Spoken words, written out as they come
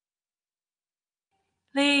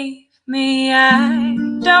Leave me, I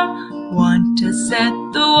don't want to set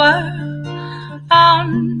the world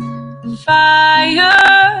on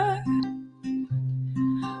fire.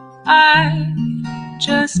 I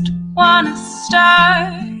just want to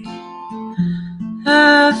start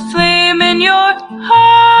a flame in your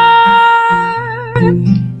heart.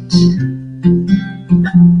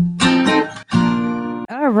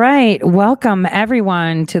 All right. Welcome,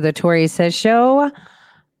 everyone, to the Tori Says Show.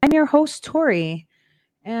 I'm your host, Tori,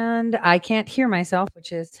 and I can't hear myself,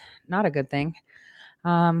 which is not a good thing.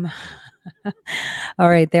 All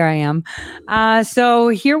right, there I am. So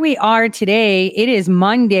here we are today. It is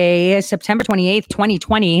Monday, September 28th,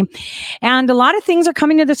 2020. And a lot of things are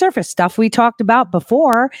coming to the surface, stuff we talked about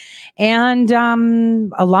before, and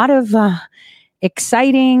a lot of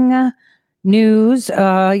exciting news,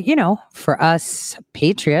 for us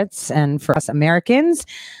patriots and for us Americans,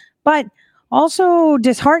 but also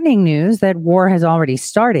disheartening news that war has already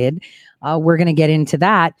started. We're going to get into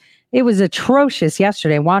that. It was atrocious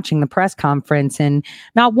yesterday watching the press conference, and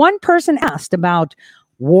not one person asked about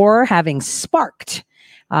war having sparked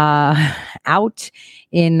out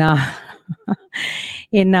in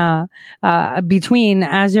between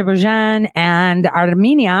Azerbaijan and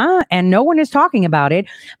Armenia, and no one is talking about it.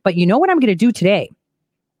 But you know what I'm going to do today?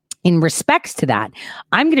 In respects to that,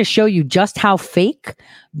 I'm going to show you just how fake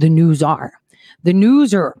the news are. The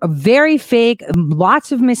news are very fake,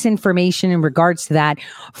 lots of misinformation in regards to that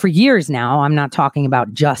for years now. I'm not talking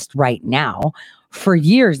about just right now, for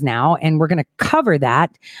years now. And we're going to cover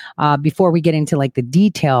that before we get into like the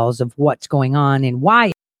details of what's going on and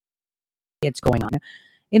why it's going on.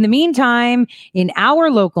 In the meantime, in our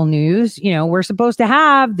local news, we're supposed to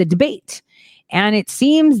have the debate. And it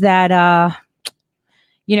seems that,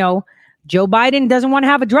 Joe Biden doesn't want to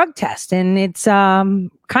have a drug test. And it's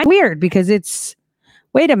kind of weird because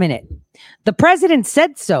wait a minute. The president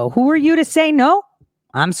said so. Who are you to say no?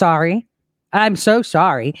 I'm sorry. I'm so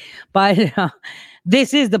sorry. But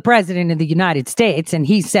this is the president of the United States. And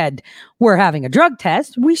he said, we're having a drug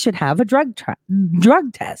test. We should have a drug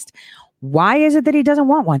test. Why is it that he doesn't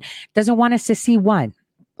want one? Doesn't want us to see what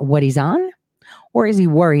he's on? Or is he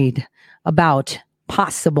worried about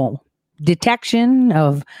possible detection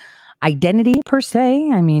of identity per se?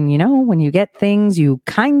 I mean, when you get things, you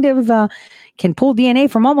kind of can pull DNA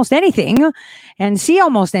from almost anything and see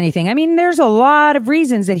almost anything. I mean, there's a lot of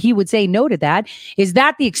reasons that he would say no to that. Is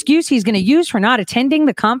that the excuse he's going to use for not attending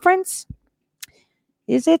the conference?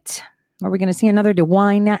 Is it? Are we going to see another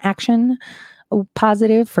DeWine action?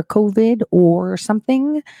 Positive for COVID or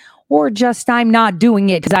something? Or just I'm not doing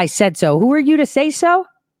it because I said so? Who are you to say so?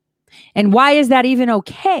 And why is that even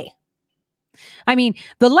okay? I mean,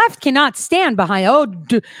 the left cannot stand behind,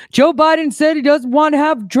 Joe Biden said he doesn't want to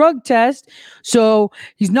have drug tests, so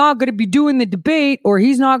he's not going to be doing the debate or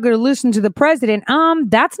he's not going to listen to the president.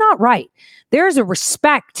 That's not right. There's a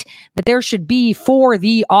respect that there should be for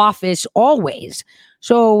the office always.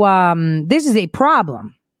 So this is a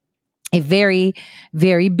problem, a very,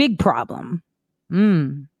 very big problem.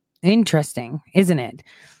 Interesting, isn't it?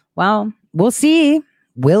 Well, we'll see.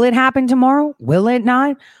 Will it happen tomorrow? Will it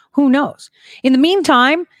not? Who knows? In the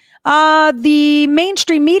meantime, the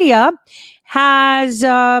mainstream media has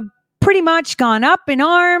pretty much gone up in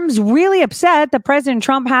arms, really upset that President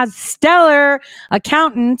Trump has stellar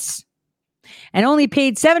accountants and only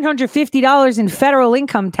paid $750 in federal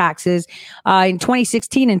income taxes in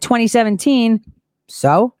 2016 and 2017.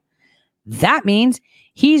 So that means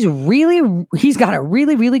he's got a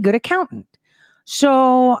really, really good accountant.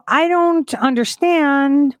 So I don't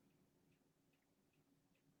understand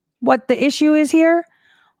what the issue is here.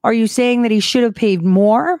 Are you saying that he should have paid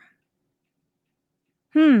more?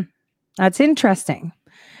 That's interesting.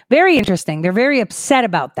 Very interesting. They're very upset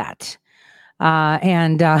about that.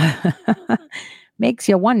 And makes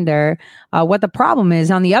you wonder what the problem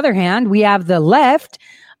is. On the other hand, we have the left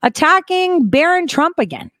attacking Barron Trump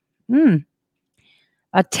again.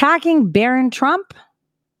 Attacking Barron Trump?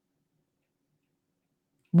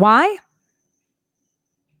 Why?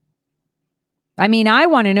 I mean, I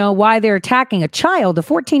want to know why they're attacking a child, a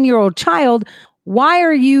 14-year-old child. Why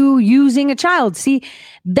are you using a child? See,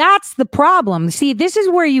 that's the problem. See, this is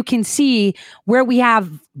where you can see where we have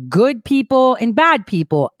good people and bad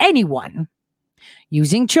people. Anyone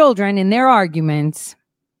using children in their arguments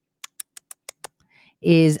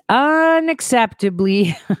is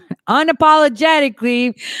unacceptably,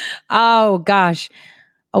 unapologetically,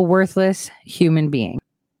 a worthless human being.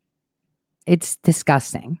 It's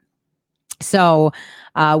disgusting. So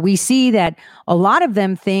we see that a lot of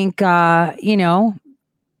them think, that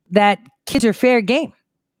kids are fair game.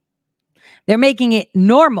 They're making it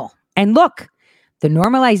normal. And look, The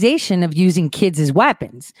normalization of using kids as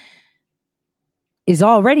weapons is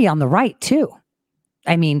already on the right, too.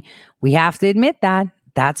 I mean, we have to admit that.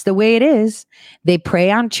 That's the way it is. They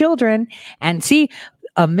prey on children. And see,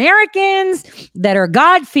 Americans that are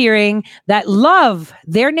God-fearing, that love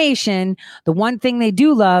their nation, the one thing they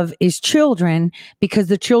do love is children, because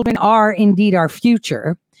the children are indeed our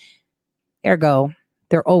future. Ergo,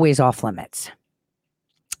 they're always off limits.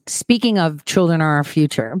 Speaking of children are our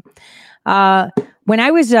future, when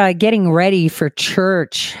I was getting ready for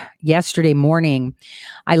church yesterday morning,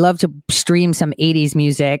 I love to stream some 80s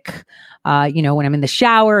music, when I'm in the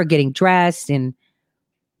shower or getting dressed. And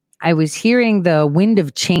I was hearing the Wind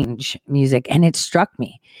of Change music, and it struck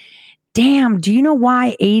me. Damn, do you know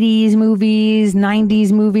why 80s movies,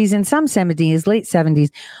 90s movies, and some 70s, late 70s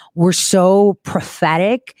were so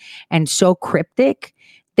prophetic and so cryptic?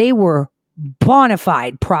 They were bona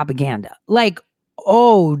fide propaganda. Like,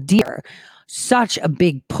 oh dear, such a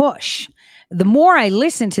big push. The more I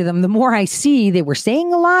listen to them, the more I see they were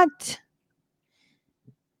saying a lot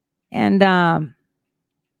and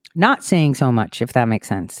not saying so much, if that makes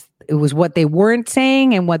sense. It was what they weren't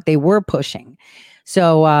saying and what they were pushing.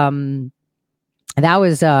 So that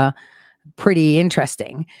was pretty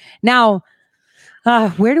interesting. Now,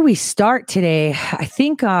 where do we start today? I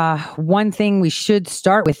think one thing we should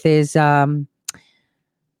start with is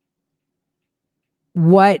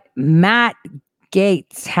what Matt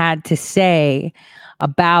Gaetz had to say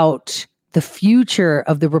about the future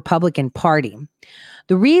of the Republican Party.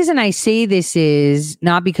 The reason I say this is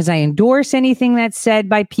not because I endorse anything that's said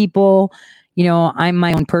by people. I'm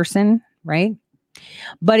my own person, right?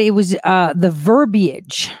 But it was the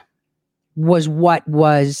verbiage was what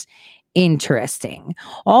was interesting.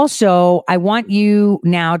 Also, I want you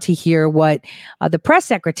now to hear what the press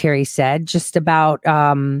secretary said just about,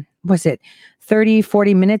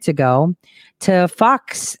 30-40 minutes ago to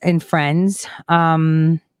Fox and Friends.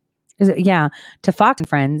 To Fox and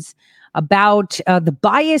Friends about the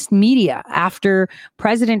biased media after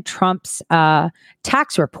President Trump's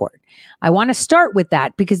tax report. I want to start with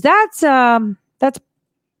that because that's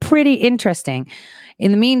pretty interesting.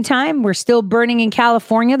 In the meantime, we're still burning in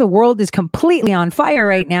California. The world is completely on fire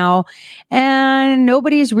right now, and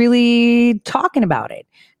nobody's really talking about it.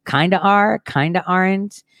 Kind of are, kind of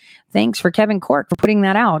aren't. Thanks for Kevin Cork for putting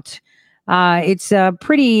that out. It's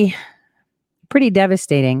pretty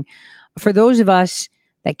devastating for those of us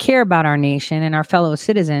that care about our nation and our fellow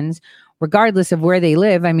citizens, regardless of where they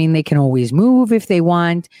live. I mean, they can always move if they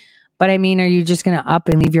want, but I mean, are you just going to up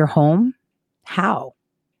and leave your home? How?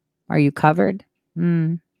 Are you covered?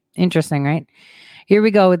 Interesting, right? Here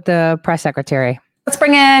we go with the press secretary. Let's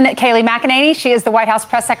bring in Kayleigh McEnany. She is the White House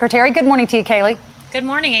press secretary. Good morning to you, Kayleigh. Good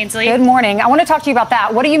morning, Ainsley. Good morning. I want to talk to you about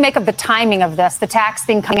that. What do you make of the timing of this, the tax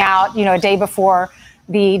thing coming out, a day before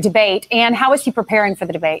the debate, and how is he preparing for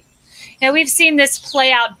the debate? Now, we've seen this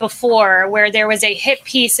play out before where there was a hit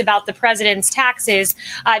piece about the president's taxes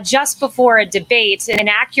just before a debate, an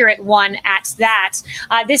accurate one at that.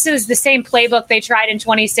 This is the same playbook they tried in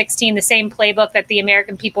 2016, the same playbook that the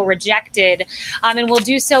American people rejected, and will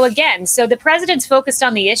do so again. So the president's focused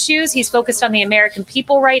on the issues. He's focused on the American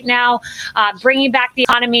people right now, bringing back the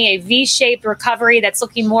economy, a V-shaped recovery that's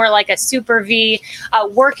looking more like a super V,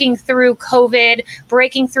 working through COVID,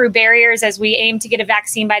 breaking through barriers as we aim to get a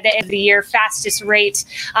vaccine by the end of the year. Fastest rate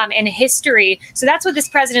in history. So that's what this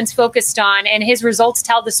president's focused on, and his results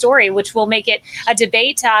tell the story, which will make it a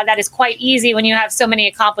debate that is quite easy when you have so many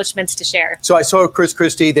accomplishments to share. So I saw Chris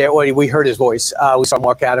Christie there. We heard his voice. We saw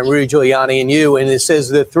Mark Adams, Rudy Giuliani, and you, and it says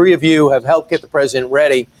the three of you have helped get the president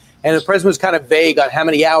ready. And the president was kind of vague on how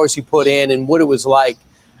many hours he put in and what it was like.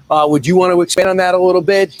 Would you want to expand on that a little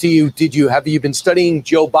bit? Have you been studying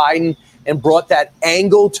Joe Biden and brought that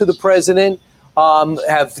angle to the president?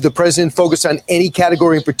 Have the president focused on any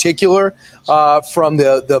category in particular, from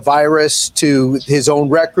the virus to his own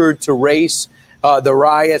record to race, the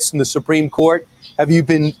riots in the Supreme Court?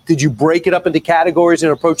 Did you break it up into categories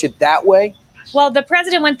and approach it that way? Well, the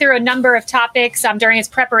president went through a number of topics during his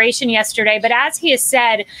preparation yesterday. But as he has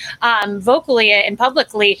said vocally and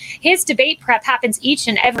publicly, his debate prep happens each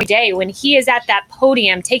and every day when he is at that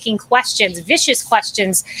podium taking questions, vicious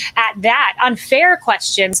questions at that, unfair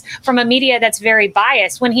questions from a media that's very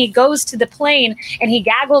biased. When he goes to the plane and he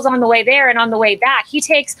gaggles on the way there and on the way back, he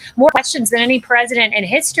takes more questions than any president in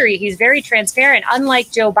history. He's very transparent,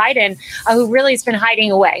 unlike Joe Biden, who really has been hiding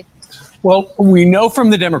away. Well, we know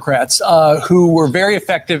from the Democrats who were very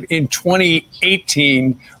effective in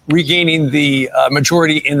 2018, regaining the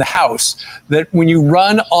majority in the House, that when you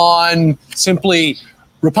run on simply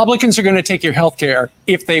Republicans are going to take your health care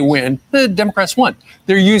if they win. The Democrats won.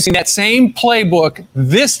 They're using that same playbook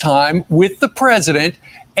this time with the president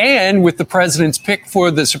and with the president's pick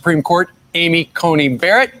for the Supreme Court, Amy Coney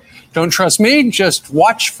Barrett. Don't trust me, just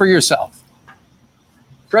watch for yourself.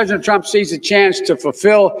 President Trump sees a chance to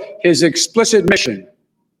fulfill his explicit mission,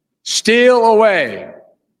 steal away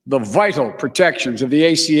the vital protections of the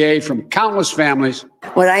ACA from countless families.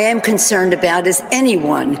 What I am concerned about is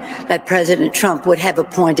anyone that President Trump would have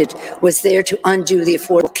appointed was there to undo the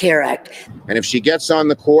Affordable Care Act. And if she gets on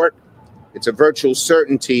the court, it's a virtual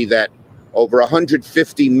certainty that over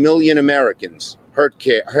 150 million Americans'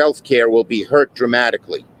 health care will be hurt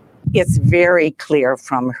dramatically. It's very clear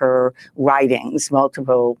from her writings,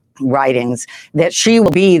 multiple writings, that she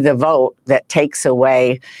will be the vote that takes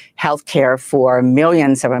away health care for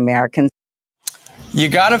millions of Americans. You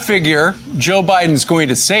got to figure Joe Biden's going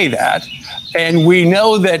to say that. And we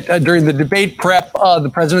know that during the debate prep, the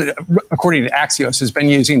president, according to Axios, has been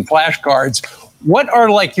using flashcards. What are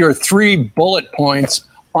like your 3 bullet points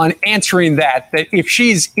on answering that if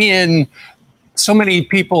she's in, so many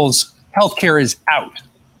people's health care is out?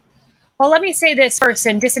 Well, let me say this first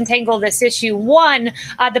and disentangle this issue. One,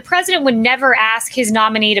 the president would never ask his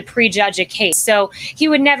nominee to prejudge a case. So he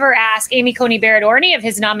would never ask Amy Coney Barrett or any of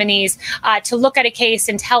his nominees to look at a case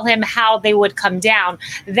and tell him how they would come down.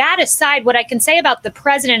 That aside, what I can say about the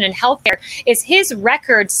president and healthcare is his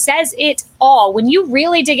record says it all. When you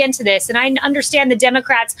really dig into this, and I understand the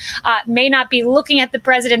Democrats may not be looking at the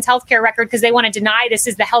president's healthcare record because they want to deny this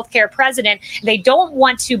is the healthcare president. They don't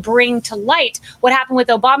want to bring to light what happened with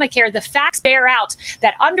Obamacare. The facts bear out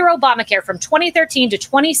that under Obamacare from 2013 to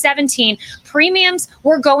 2017, premiums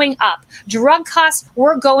were going up. Drug costs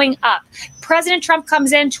were going up. President Trump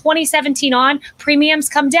comes in 2017 on, premiums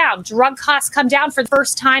come down. Drug costs come down for the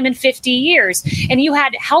first time in 50 years. And you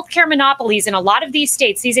had healthcare monopolies in a lot of these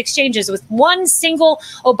states, these exchanges with one single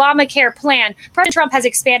Obamacare plan. President Trump has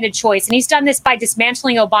expanded choice, and he's done this by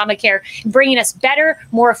dismantling Obamacare and bringing us better,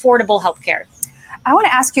 more affordable healthcare. I want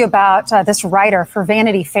to ask you about this writer for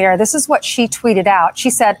Vanity Fair. This is what she tweeted out.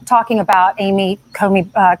 She said, talking about Amy Coney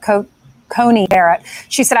Barrett.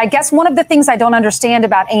 She said, I guess one of the things I don't understand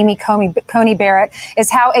about Amy Coney Barrett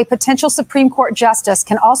is how a potential Supreme Court justice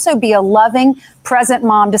can also be a loving, present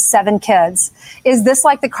mom to 7 kids. Is this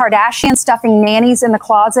like the Kardashians stuffing nannies in the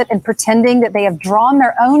closet and pretending that they have drawn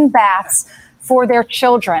their own baths for their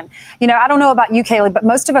children? You know, I don't know about you, Kaylee, but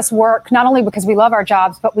most of us work not only because we love our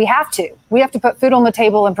jobs, but we have to. We have to put food on the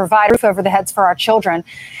table and provide a roof over the heads for our children.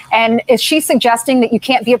 And is she suggesting that you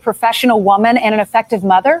can't be a professional woman and an effective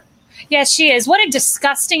mother? Yes, she is. What a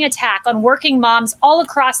disgusting attack on working moms all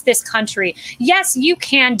across this country. Yes, you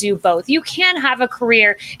can do both. You can have a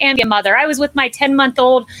career and be a mother. I was with my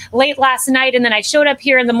 10-month-old late last night, and then I showed up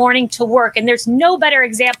here in the morning to work. And there's no better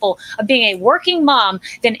example of being a working mom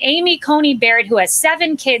than Amy Coney Barrett, who has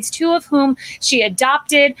 7 kids, 2 of whom she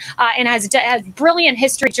adopted and has brilliant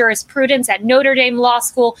history jurisprudence at Notre Dame Law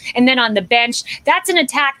School and then on the bench. That's an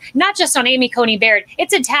attack not just on Amy Coney Barrett.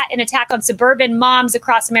 It's an attack on suburban moms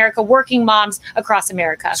across America, working moms across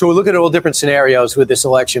America. So we're looking at all different scenarios with this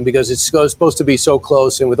election because it's supposed to be so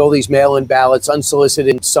close. And with all these mail-in ballots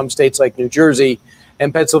unsolicited in some states like New Jersey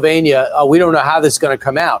and Pennsylvania, we don't know how this is going to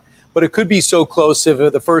come out. But it could be so close if for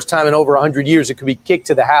the first time in over 100 years, it could be kicked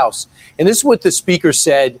to the House. And this is what the speaker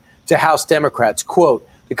said to House Democrats, quote,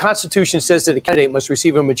 the Constitution says that a candidate must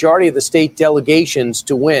receive a majority of the state delegations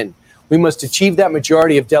to win. We must achieve that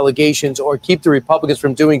majority of delegations or keep the Republicans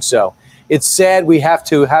from doing so. It's sad we have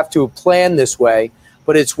to plan this way,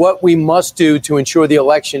 but it's what we must do to ensure the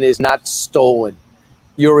election is not stolen.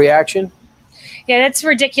 Your reaction? Yeah, that's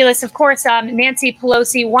ridiculous. Of course, Nancy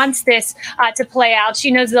Pelosi wants this to play out. She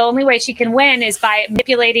knows the only way she can win is by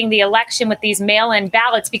manipulating the election with these mail-in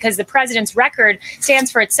ballots because the president's record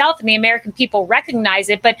stands for itself and the American people recognize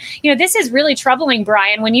it. But, you know, this is really troubling,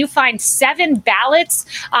 Brian, when you find 7 ballots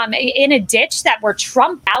in a ditch that were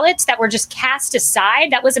Trump ballots that were just cast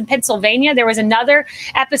aside. That was in Pennsylvania. There was another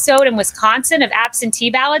episode in Wisconsin of absentee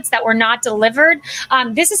ballots that were not delivered.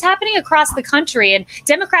 This is happening across the country, and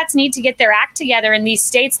Democrats need to get their act together in these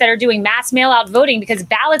states that are doing mass mail-out voting because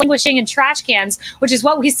ballots languishing in trash cans, which is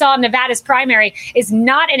what we saw in Nevada's primary, is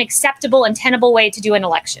not an acceptable and tenable way to do an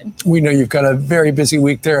election. We know you've got a very busy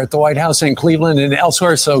week there at the White House in Cleveland and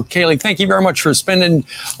elsewhere. So, Kaylee, thank you very much for spending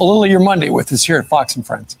a little of your Monday with us here at Fox and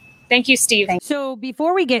Friends. Thank you, Steve. So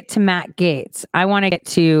before we get to Matt Gaetz, I want to get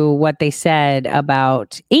to what they said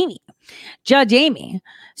about Amy, Judge Amy.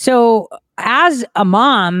 So as a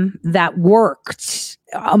mom that worked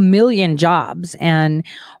a million jobs and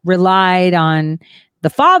relied on the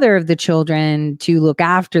father of the children to look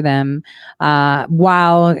after them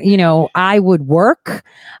while, I would work,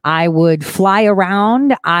 I would fly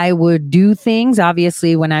around, I would do things.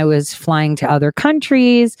 Obviously, when I was flying to other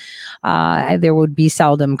countries, there would be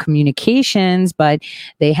seldom communications, but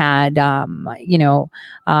they had,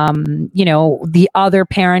 the other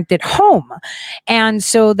parent at home. And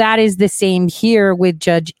so that is the same here with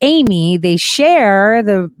Judge Amy. They share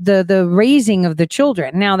the raising of the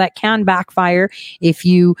children. Now, that can backfire if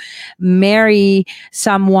you marry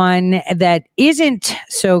someone that isn't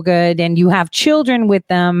so good and you have children with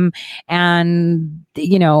them, and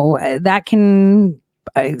that can,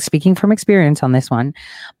 speaking from experience on this one,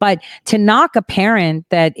 but to knock a parent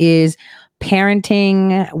that is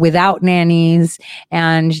parenting without nannies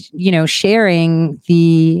and sharing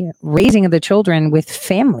the raising of the children with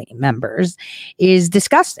family members is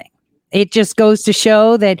disgusting. It just goes to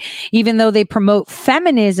show that even though they promote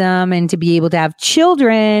feminism and to be able to have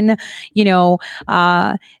children,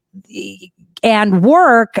 and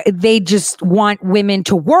work, they just want women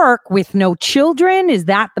to work with no children. Is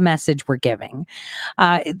that the message we're giving?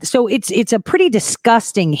 So it's a pretty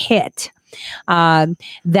disgusting hit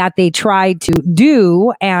that they tried to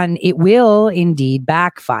do, and it will indeed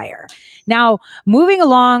backfire. Now, moving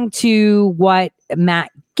along to what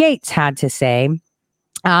Matt Gaetz had to say.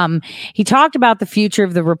 He talked about the future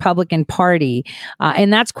of the Republican Party,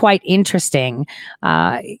 and that's quite interesting.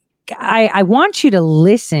 I want you to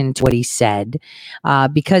listen to what he said,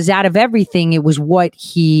 because out of everything, it was what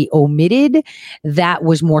he omitted that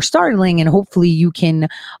was more startling, and hopefully you can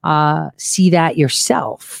see that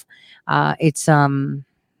yourself. It's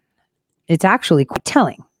actually quite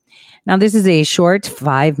telling. Now, this is a short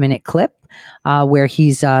 5-minute clip where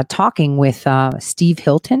he's talking with Steve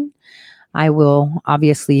Hilton. I will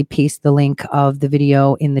obviously paste the link of the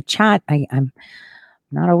video in the chat. I'm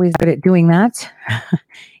not always good at doing that.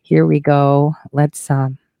 Here we go. Let's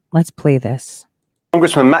play this.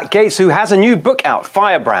 Congressman Matt Gaetz, who has a new book out,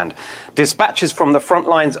 Firebrand, Dispatches from the Front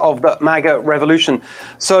Lines of the MAGA Revolution.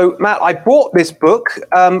 So, Matt, I bought this book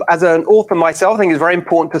as an author myself. I think it's very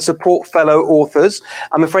important to support fellow authors.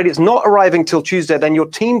 I'm afraid it's not arriving till Tuesday. Then your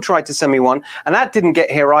team tried to send me one, and that didn't get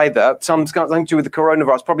here either. Something to do with the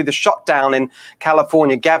coronavirus, probably the shutdown in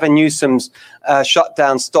California. Gavin Newsom's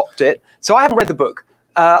shutdown stopped it. So I haven't read the book.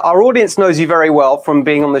 Our audience knows you very well from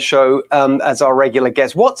being on the show as our regular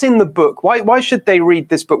guest. What's in the book? Why should they read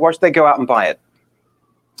this book? Why should they go out and buy it?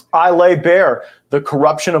 I lay bare the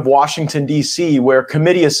corruption of Washington, D.C., where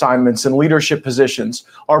committee assignments and leadership positions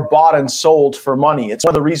are bought and sold for money. It's one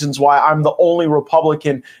of the reasons why I'm the only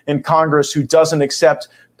Republican in Congress who doesn't accept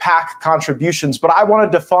PAC contributions. But I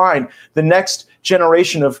want to define the next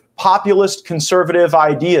generation of populist conservative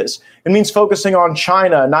ideas. It means focusing on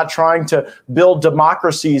China, not trying to build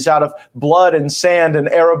democracies out of blood and sand and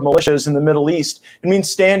Arab militias in the Middle East. It means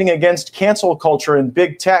standing against cancel culture and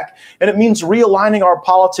big tech. And it means realigning our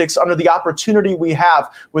politics under the opportunity we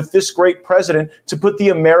have with this great president to put the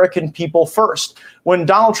American people first. When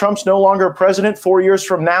Donald Trump's no longer president 4 years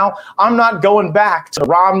from now, I'm not going back to the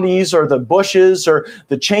Romneys or the Bushes or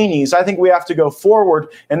the Cheneys. I think we have to go forward,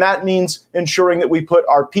 and that means ensuring that we put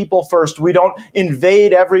our people first. We don't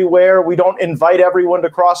invade everywhere. We don't invite everyone to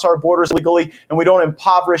cross our borders legally, and we don't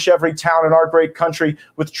impoverish every town in our great country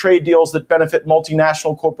with trade deals that benefit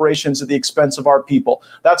multinational corporations at the expense of our people.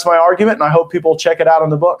 That's my argument, and I hope people check it out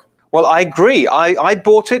in the book. Well, I agree. I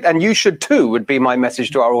bought it, and you should too, would be my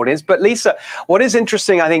message to our audience. But Lisa, what is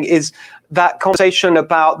interesting, I think, is that conversation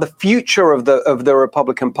about the future of the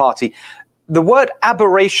Republican Party. The word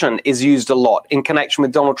aberration is used a lot in connection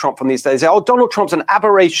with Donald Trump from these days. Oh, Donald Trump's an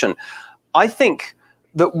aberration. I think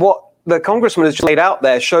that what the congressman has just laid out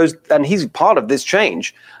there shows, and he's part of this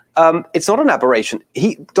change, it's not an aberration.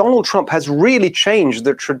 Donald Trump has really changed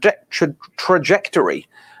the trajectory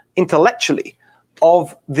intellectually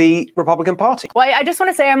of the Republican Party. Well, I just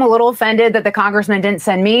want to say I'm a little offended that the congressman didn't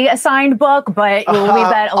send me a signed book, but we'll leave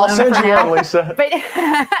that alone I'll send for you now. one, Lisa.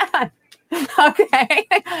 But okay,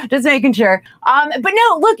 just making sure. But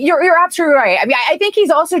no, look, you're absolutely right. I mean, I think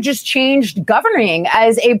he's also just changed governing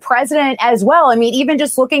as a president as well. I mean, even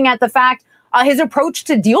just looking at the fact his approach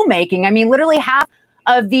to deal making. I mean, literally half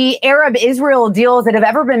of the Arab-Israel deals that have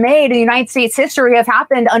ever been made in the United States history have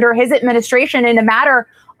happened under his administration in a matter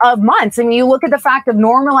of months. I mean, you look at the fact of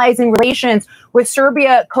normalizing relations with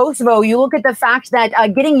Serbia, Kosovo. You look at the fact that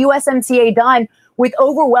getting USMCA done with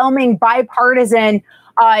overwhelming bipartisan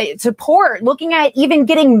support, looking at even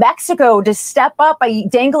getting Mexico to step up by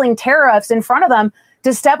dangling tariffs in front of them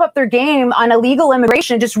to step up their game on illegal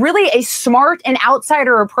immigration, just really a smart and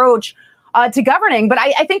outsider approach to governing. But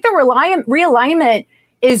I think the realignment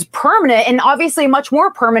is permanent, and obviously much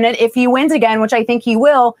more permanent if he wins again, which I think he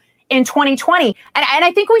will in 2020. And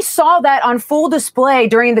I think we saw that on full display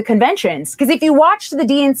during the conventions. Because if you watched the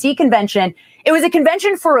DNC convention, it was a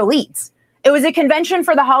convention for elites. It was a convention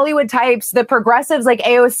for the Hollywood types, the progressives like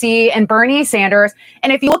AOC and Bernie Sanders.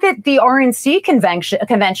 And if you look at the RNC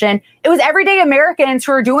convention, it was everyday Americans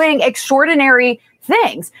who are doing extraordinary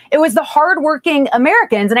things. It was the hardworking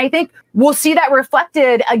Americans. And I think we'll see that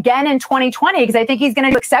reflected again in 2020, because I think he's going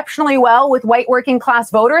to do exceptionally well with white working class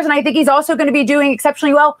voters. And I think he's also going to be doing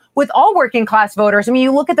exceptionally well with all working class voters. I mean,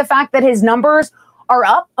 you look at the fact that his numbers are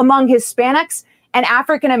up among Hispanics and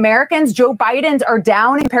African Americans. Joe Biden's are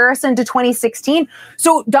down in comparison to 2016.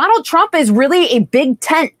 So Donald Trump is really a big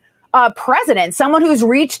tent president, someone who's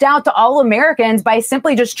reached out to all Americans by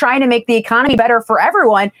simply just trying to make the economy better for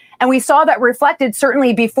everyone. And we saw that reflected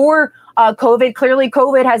certainly before COVID. Clearly,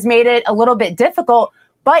 COVID has made it a little bit difficult,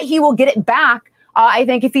 but he will get it back. I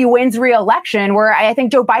think if he wins re-election, where I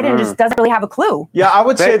think Joe Biden just doesn't really have a clue. Yeah, I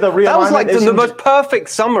would say the realignment that was like the most perfect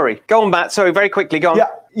summary. Go on, Matt. Sorry, very quickly. Go on.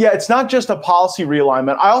 Yeah, it's not just a policy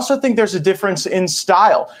realignment. I also think there's a difference in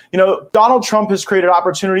style. You know, Donald Trump has created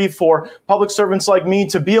opportunity for public servants like me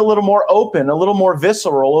to be a little more open, a little more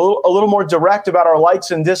visceral, a little more direct about our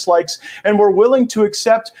likes and dislikes. And we're willing to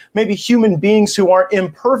accept maybe human beings who are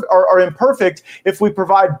imperfect if we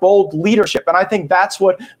provide bold leadership. And I think that's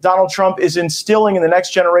what Donald Trump is instilling in the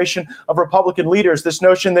next generation of Republican leaders, this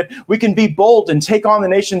notion that we can be bold and take on the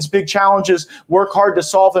nation's big challenges, work hard to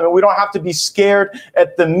solve them, and we don't have to be scared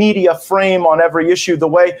at the media frame on every issue the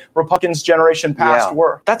way Republicans generation past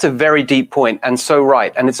were. That's a very deep point and so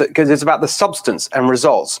right. And it's because it's about the substance and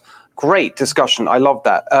results. Great discussion. I love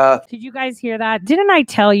that. Did you guys hear that? Didn't I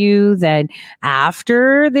tell you that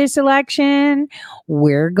after this election,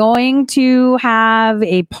 we're going to have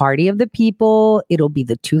a party of the people? It'll be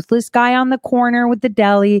the toothless guy on the corner with the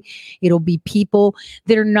deli. It'll be people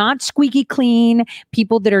that are not squeaky clean,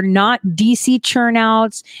 people that are not DC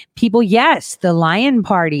churnouts, people, yes, the Lion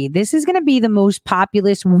Party. This is going to be the most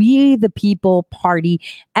populist We the People party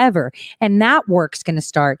ever. And that work's going to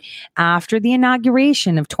start after the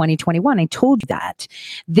inauguration of 2021. I told you that.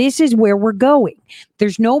 This is where we're going.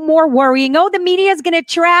 There's no more worrying, oh, the media is going to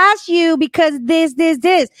trash you because this.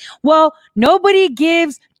 Well, nobody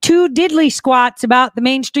gives two diddly squats about the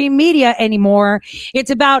mainstream media anymore.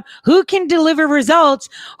 It's about who can deliver results,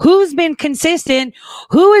 who's been consistent,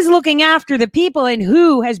 who is looking after the people, and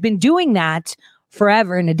who has been doing that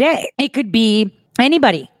forever and a day. It could be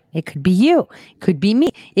anybody. It could be you. It could be me.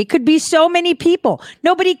 It could be so many people.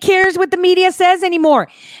 Nobody cares what the media says anymore.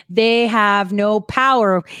 They have no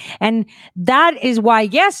power. And that is why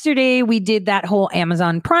yesterday we did that whole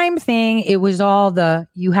Amazon Prime thing. It was all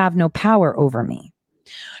you have no power over me.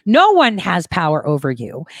 No one has power over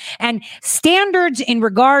you. And standards in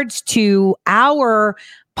regards to our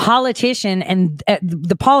politician and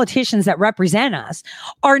the politicians that represent us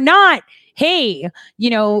are not, hey,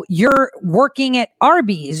 you're working at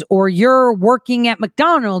Arby's, or you're working at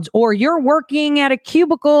McDonald's, or you're working at a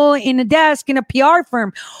cubicle in a desk in a PR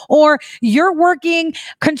firm, or you're working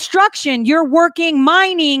construction, you're working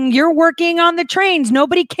mining, you're working on the trains.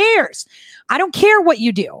 Nobody cares. I don't care what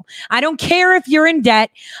you do. I don't care if you're in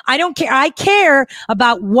debt. I don't care. I care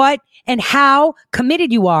about what and how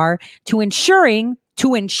committed you are to ensuring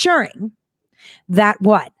that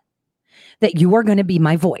that you are going to be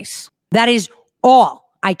my voice. That is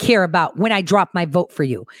all I care about when I drop my vote for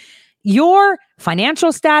you. Your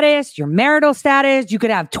financial status, your marital status, you could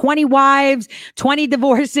have 20 wives, 20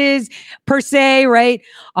 divorces per se, right?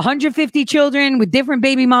 150 children with different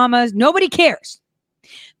baby mamas. Nobody cares.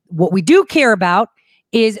 What we do care about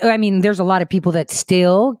is, there's a lot of people that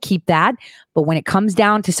still keep that. But when it comes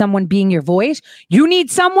down to someone being your voice, you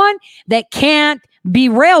need someone that can't be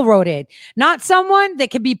railroaded, not someone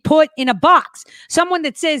that can be put in a box, someone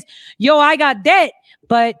that says, yo, I got debt,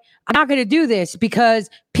 but I'm not going to do this because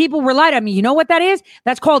people relied on me. You know what that is?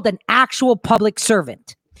 That's called an actual public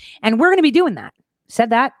servant. And we're going to be doing that.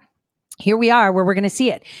 Said that. Here we are where we're going to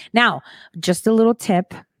see it. Now, just a little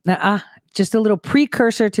tip, just a little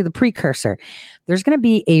precursor to the precursor. There's going to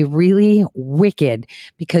be a really wicked,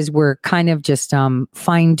 because we're kind of just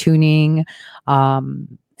fine tuning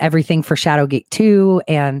everything for Shadowgate 2,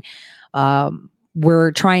 and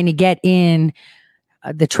we're trying to get in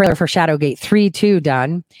the trailer for Shadowgate 3 too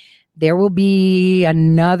done. There will be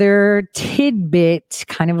another tidbit,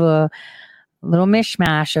 kind of a little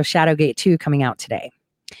mishmash of Shadowgate 2 coming out today.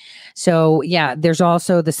 So yeah, there's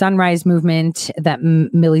also the Sunrise movement that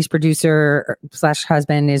Millie's producer /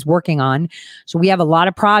 husband is working on. So we have a lot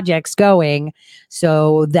of projects going.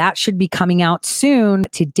 So that should be coming out soon.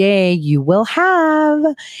 Today you will have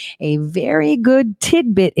a very good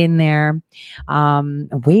tidbit in there.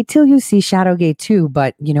 Wait till you see Shadowgate 2.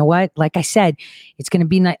 But you know what? Like I said, it's going to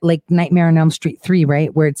be like Nightmare on Elm Street 3,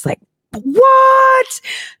 right? Where it's like, what?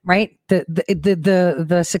 Right?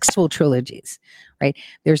 The successful trilogies, right?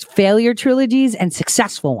 There's failure trilogies and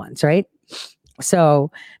successful ones, right?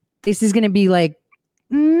 So this is going to be like,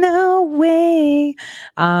 no way.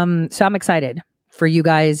 So I'm excited for you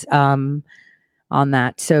guys on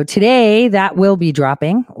that. So today that will be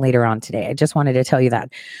dropping later on today. I just wanted to tell you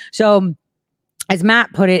that. So as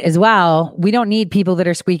Matt put it as well, we don't need people that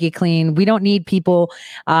are squeaky clean. We don't need people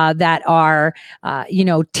that are,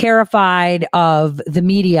 terrified of the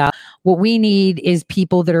media. What we need is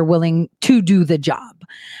people that are willing to do the job.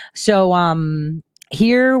 So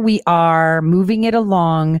here we are moving it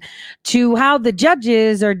along to how the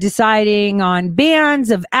judges are deciding on bans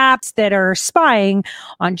of apps that are spying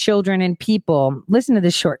on children and people. Listen to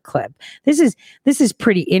this short clip. This is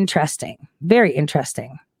pretty interesting. Very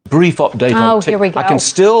interesting. Brief update on TikTok. Here we go. I can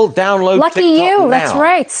still download Lucky TikTok you. now. That's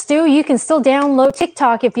right, Stu. You can still download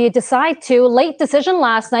TikTok if you decide to. Late decision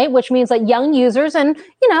last night, which means that young users and,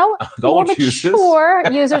 more mature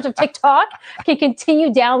users of TikTok can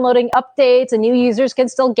continue downloading updates, and new users can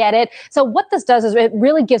still get it. So what this does is it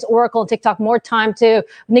really gives Oracle and TikTok more time to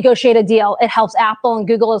negotiate a deal. It helps Apple and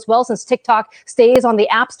Google as well, since TikTok stays on the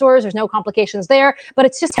app stores. There's no complications there, but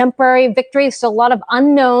it's just temporary victory. So a lot of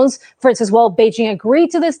unknowns. For instance, will Beijing agree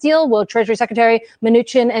to this deal? Will Treasury Secretary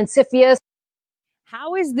Mnuchin and CFIUS?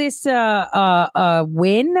 How is this a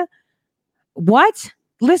win? What?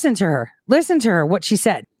 Listen to her. What she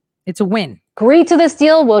said. It's a win. Agree to this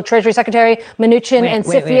deal? Will Treasury Secretary Mnuchin and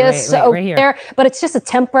CFIUS right here. there? But it's just a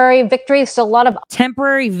temporary victory. So a lot of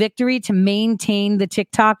temporary victory to maintain the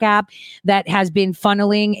TikTok app that has been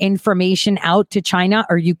funneling information out to China.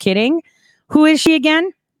 Are you kidding? Who is she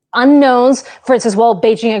again? Unknowns. For instance, will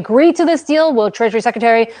Beijing agree to this deal? Will Treasury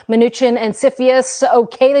Secretary Mnuchin and CFIUS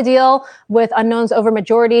okay the deal with unknowns over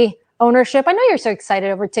majority ownership? I know you're so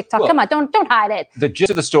excited over TikTok. Well, come on, don't hide it. The gist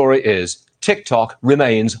of the story is TikTok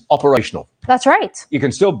remains operational. That's right. You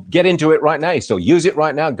can still get into it right now. You still use it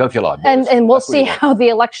right now. Go for your life. And we'll see how the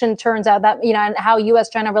election turns out. That and how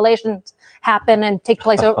U.S.-China relations happen and take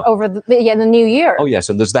place over the new year. Oh yes,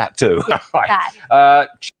 and there's that too. Right.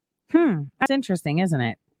 That's interesting, isn't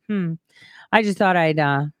it? I just thought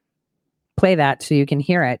I'd play that so you can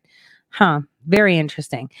hear it. Very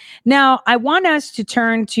interesting. Now, I want us to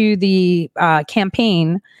turn to the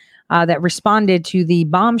campaign that responded to the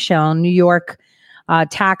bombshell New York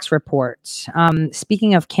tax reports.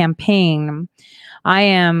 Speaking of campaign, I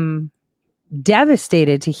am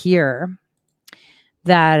devastated to hear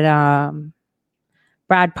that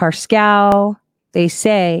Brad Parscale, they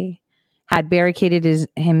say, had barricaded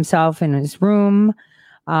himself in his room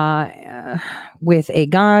with a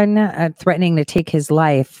gun, threatening to take his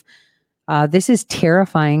life. This is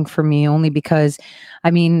terrifying for me, only because,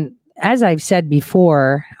 as I've said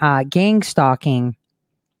before, gang stalking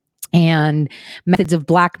and methods of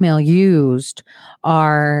blackmail used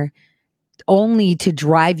are only to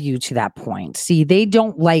drive you to that point. See, they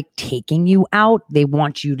don't like taking you out. They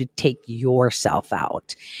want you to take yourself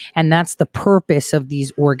out. And that's the purpose of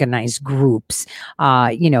these organized groups,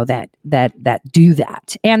 that do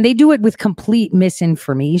that. And they do it with complete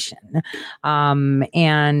misinformation.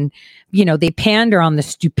 And they pander on the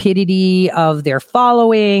stupidity of their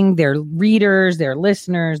following, their readers, their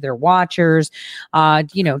listeners, their watchers,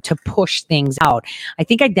 to push things out. I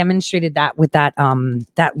think I demonstrated that with that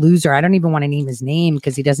loser. I don't even want to name his name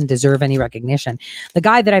because he doesn't deserve any recognition. The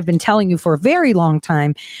guy that I've been telling you for a very long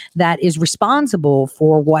time that is responsible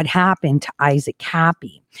for what happened to Isaac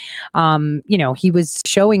Happy. He was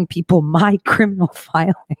showing people my criminal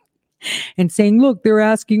filing and saying, look, they're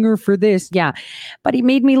asking her for this. Yeah. But he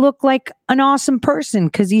made me look like an awesome person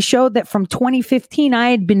because he showed that from 2015, I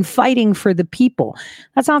had been fighting for the people.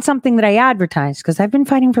 That's not something that I advertise because I've been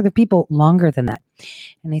fighting for the people longer than that.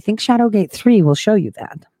 And I think Shadowgate 3 will show you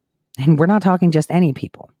that. And we're not talking just any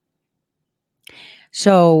people.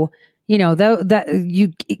 So, that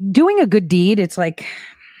you doing a good deed, it's like,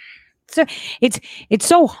 it's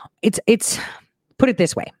put it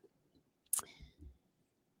this way.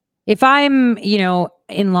 If I'm,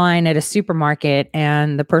 in line at a supermarket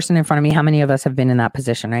and the person in front of me, how many of us have been in that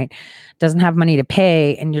position, right? Doesn't have money to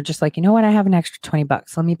pay. And you're just like, you know what? I have an extra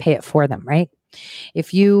 $20. Let me pay it for them, right?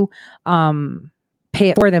 If you, pay pay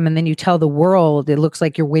it for them, and then you tell the world, it looks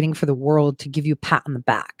like you're waiting for the world to give you a pat on the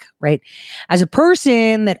back, right? As a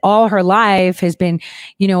person that all her life has been,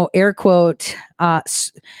 air quote,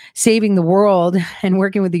 saving the world and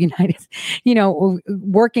working with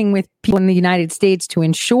working with people in the United States to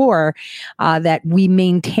ensure that we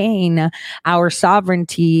maintain our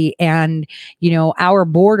sovereignty and, our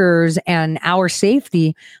borders and our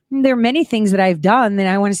safety. There are many things that I've done that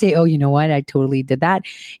I want to say, oh, you know what? I totally did that.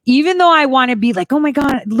 Even though I want to be like, oh my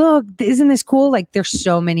God, look, isn't this cool? Like, there's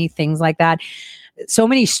so many things like that. So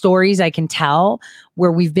many stories I can tell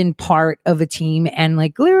where we've been part of a team and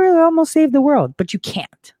like literally almost saved the world, but you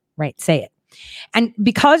can't, right? Say it. And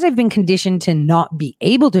because I've been conditioned to not be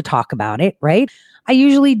able to talk about it, right? I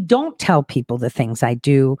usually don't tell people the things I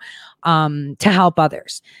do to help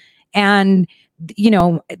others. And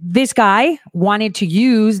this guy wanted to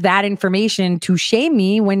use that information to shame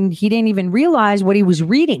me when he didn't even realize what he was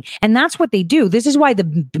reading. And that's what they do. This is why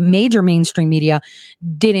the major mainstream media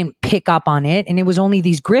didn't pick up on it. And it was only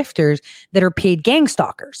these grifters that are paid gang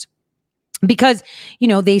stalkers. Because,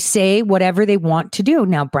 they say whatever they want to do.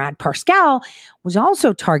 Now, Brad Parscale was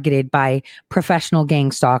also targeted by professional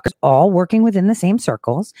gang stalkers, all working within the same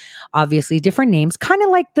circles, obviously different names, kind of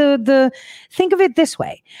like think of it this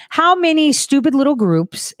way. How many stupid little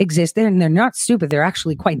groups exist there? And they're not stupid. They're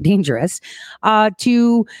actually quite dangerous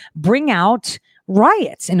to bring out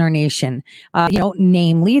riots in our nation.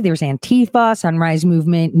 Namely, there's Antifa, Sunrise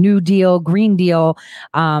Movement, New Deal, Green Deal,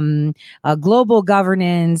 global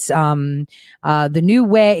governance, the New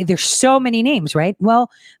Way. There's so many names, right?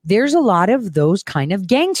 Well, there's a lot of those kind of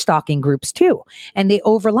gang stalking groups too, and they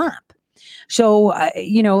overlap. So,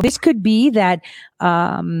 this could be that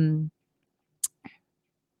Brad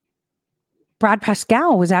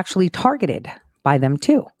Parscale was actually targeted by them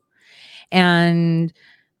too. And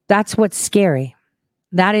that's what's scary.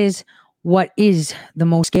 That is what is the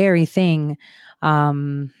most scary thing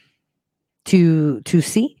to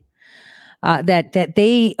see. That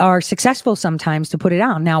they are successful sometimes to put it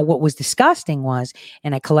out. Now, what was disgusting was,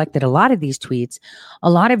 and I collected a lot of these tweets, a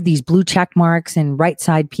lot of these blue check marks and right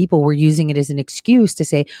side people were using it as an excuse to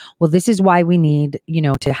say, well, this is why we need,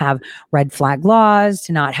 to have red flag laws,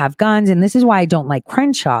 to not have guns. And this is why I don't like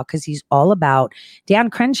Crenshaw, because he's all about, Dan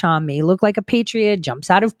Crenshaw may look like a patriot, jumps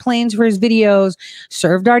out of planes for his videos,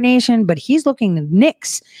 served our nation, but he's looking to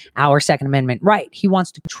nix our Second Amendment right. He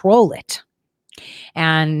wants to control it.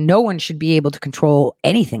 And no one should be able to control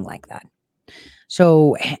anything like that.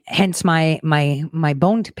 So hence my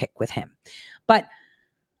bone to pick with him. But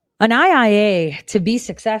an IIA to be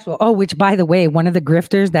successful. Oh, which by the way, one of the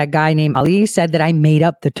grifters, that guy named Ali, said that I made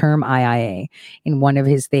up the term IIA in one of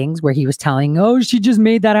his things where he was telling, oh, she just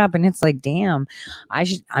made that up. And it's like, damn,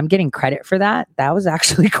 I'm getting credit for that. That was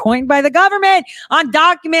actually coined by the government on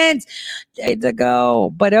documents days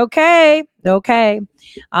ago. But okay.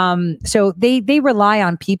 So they rely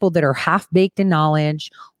on people that are half-baked in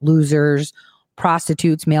knowledge, losers,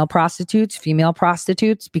 prostitutes, male prostitutes, female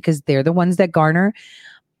prostitutes, because they're the ones that garner.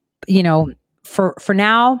 For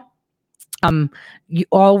now,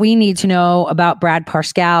 all we need to know about Brad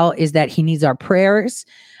Parscale is that he needs our prayers.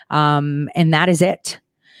 And that is it.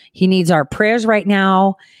 He needs our prayers right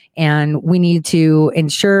now. And we need to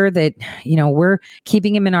ensure that, we're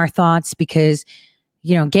keeping him in our thoughts because,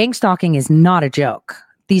 gang stalking is not a joke.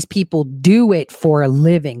 These people do it for a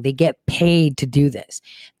living. They get paid to do this.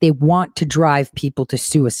 They want to drive people to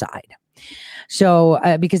suicide. So,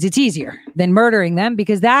 because it's easier than murdering them,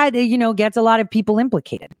 because that, gets a lot of people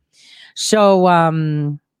implicated. So,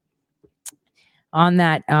 on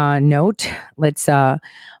that note, let's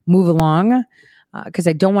move along because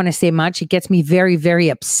I don't want to say much. It gets me very, very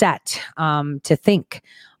upset to think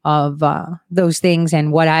of those things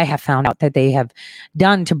and what I have found out that they have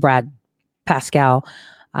done to Brad Parscale.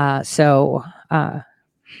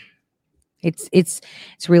 It's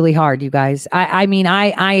really hard, you guys. I mean,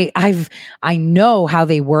 I know how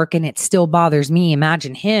they work and it still bothers me.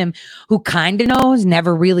 Imagine him who kind of knows,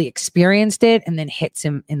 never really experienced it, and then hits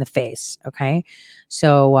him in the face. Okay.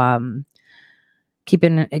 So, keep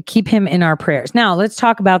him in our prayers. Now let's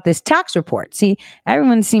talk about this tax report. See,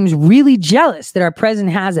 everyone seems really jealous that our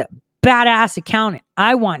president has a badass accountant.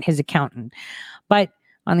 I want his accountant. But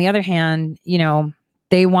on the other hand,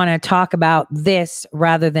 they want to talk about this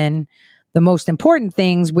rather than the most important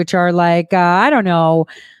things, which are like, I don't know,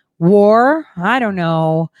 war. I don't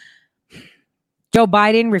know. Joe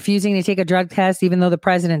Biden refusing to take a drug test, even though the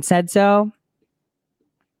president said so.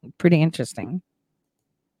 Pretty interesting.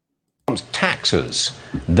 Taxes.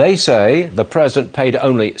 They say the president paid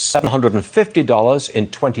only $750 in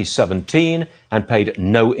 2017 and paid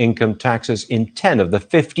no income taxes in 10 of the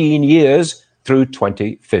 15 years through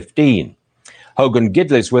 2015. Hogan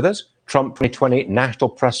Gidley's with us, Trump 2020 National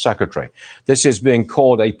Press Secretary. This is being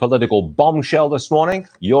called a political bombshell this morning.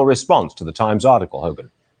 Your response to the Times article,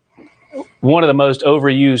 Hogan? One of the most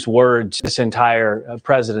overused words this entire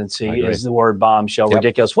presidency is the word bombshell. Yep.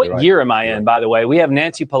 Ridiculous. What year am I in, by the way? We have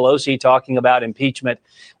Nancy Pelosi talking about impeachment.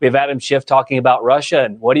 We have Adam Schiff talking about Russia.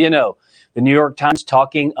 And what do you know? The New York Times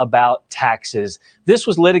talking about taxes. This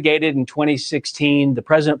was litigated in 2016. The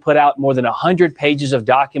president put out more than 100 pages of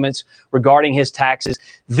documents regarding his taxes.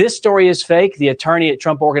 This story is fake. The attorney at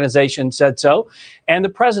Trump Organization said so. And the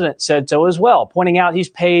president said so as well, pointing out he's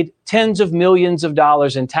paid tens of millions of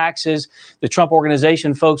dollars in taxes. The Trump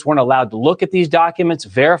Organization folks weren't allowed to look at these documents,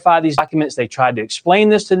 verify these documents. They tried to explain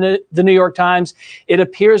this to the New York Times. It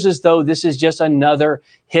appears as though this is just another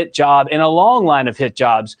hit job in a long line of hit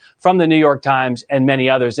jobs from the New York Times and many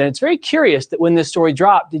others. And it's very curious that when this story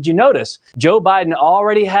dropped, did you notice Joe Biden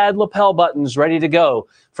already had lapel buttons ready to go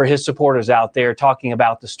for his supporters out there talking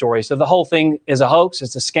about the story? So the whole thing is a hoax.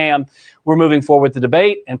 It's a scam. We're moving forward with the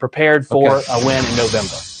debate and prepared for a win in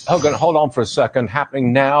November. Hogan, hold on for a second.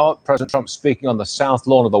 Happening now, President Trump speaking on the South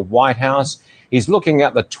Lawn of the White House. He's looking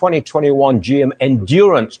at the 2021 GM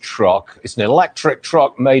Endurance truck. It's an electric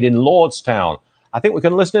truck made in Lordstown. I think we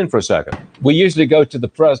can listen in for a second. We usually go to the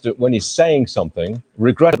president when he's saying something.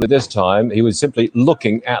 Regrettably, this time, he was simply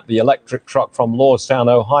looking at the electric truck from Lordstown,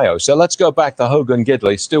 Ohio. So let's go back to Hogan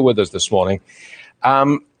Gidley, still with us this morning.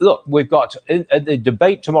 Look, we've got the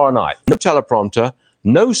debate tomorrow night. No teleprompter,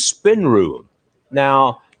 no spin room.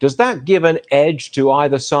 Now, does that give an edge to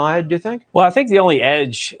either side, do you think? Well, I think the only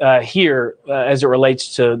edge here as it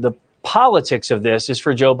relates to the politics of this is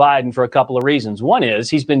for Joe Biden for a couple of reasons. One is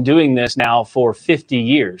he's been doing this now for 50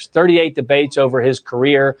 years, 38 debates over his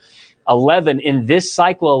career, 11 in this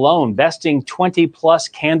cycle alone, besting 20 plus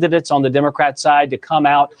candidates on the Democrat side to come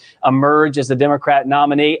out, emerge as the Democrat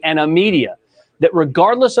nominee, and a media that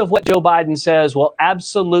regardless of what Joe Biden says will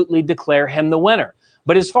absolutely declare him the winner.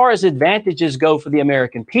 But as far as advantages go for the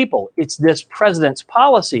American people, it's this president's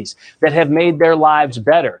policies that have made their lives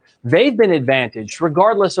better. They've been advantaged,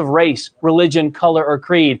 regardless of race, religion, color, or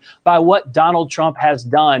creed, by what Donald Trump has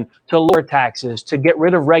done to lower taxes, to get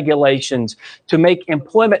rid of regulations, to make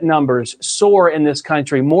employment numbers soar in this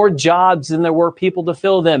country, more jobs than there were people to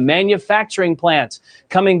fill them, manufacturing plants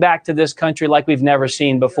coming back to this country like we've never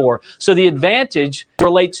seen before. So the advantage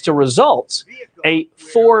relates to results. A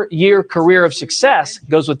 4-year career of success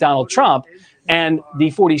goes with Donald Trump, and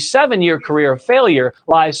the 47-year career of failure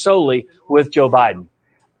lies solely with Joe Biden.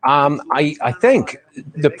 I think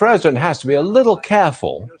the president has to be a little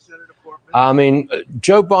careful. I mean,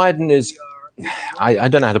 Joe Biden is, I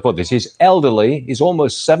don't know how to put this, he's elderly, he's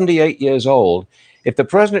almost 78 years old. If the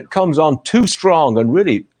president comes on too strong and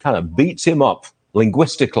really kind of beats him up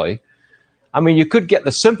linguistically, I mean, you could get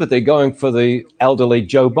the sympathy going for the elderly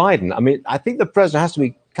Joe Biden. I mean, I think the president has to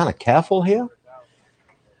be kind of careful here.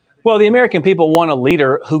 Well, the American people want a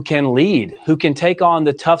leader who can lead, who can take on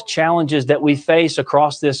the tough challenges that we face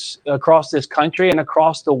across this country and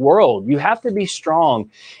across the world. You have to be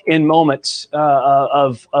strong in moments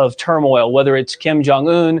of turmoil, whether it's Kim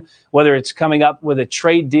Jong-un, whether it's coming up with a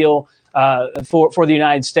trade deal for the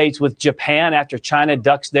United States with Japan after China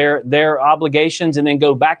ducks their obligations and then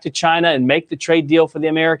go back to China and make the trade deal for the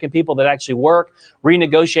American people that actually work,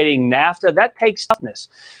 renegotiating NAFTA. That takes toughness.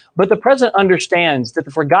 But the president understands that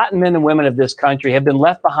the forgotten men and women of this country have been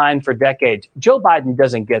left behind for decades. Joe Biden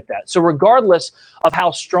doesn't get that. So regardless of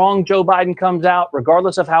how strong Joe Biden comes out,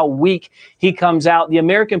 regardless of how weak he comes out, the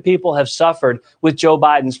American people have suffered with Joe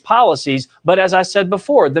Biden's policies. But as I said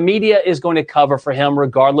before, the media is going to cover for him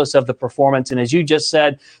regardless of the performance. And as you just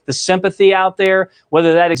said, the sympathy out there,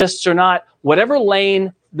 whether that exists or not, whatever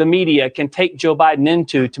lane the media can take Joe Biden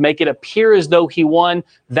into to make it appear as though he won,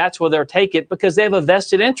 that's where they'll take it, because they have a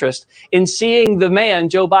vested interest in seeing the man,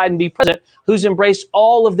 Joe Biden, be president, who's embraced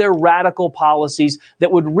all of their radical policies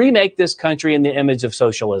that would remake this country in the image of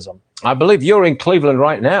socialism. I believe you're in Cleveland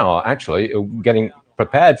right now, actually, getting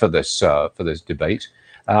prepared for this debate.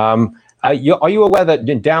 Are you aware that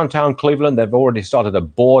in downtown Cleveland, they've already started to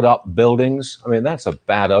board up buildings? I mean, that's a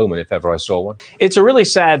bad omen if ever I saw one. It's a really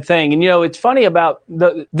sad thing. And, you know, it's funny about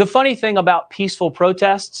the funny thing about peaceful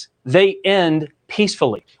protests, they end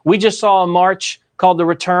peacefully. We just saw a march called The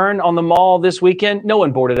Return on the Mall this weekend. No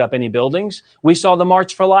one boarded up any buildings. We saw the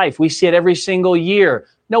March for Life. We see it every single year.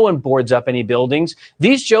 No one boards up any buildings.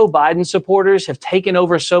 These Joe Biden supporters have taken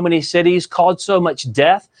over so many cities, caused so much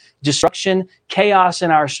death, destruction, chaos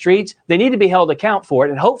in our streets. They need to be held account for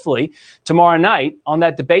it. And hopefully tomorrow night on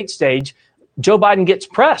that debate stage, Joe Biden gets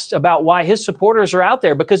pressed about why his supporters are out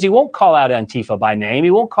there, because he won't call out Antifa by name.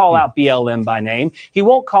 He won't call out BLM by name. He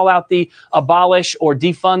won't call out the abolish or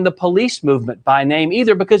defund the police movement by name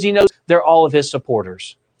either, because he knows they're all of his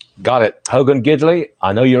supporters. Got it. Hogan Gidley,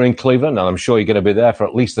 I know you're in Cleveland, and I'm sure you're going to be there for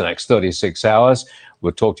at least the next 36 hours.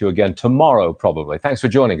 We'll talk to you again tomorrow, probably. Thanks for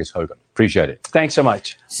joining us, Hogan. Appreciate it. Thanks so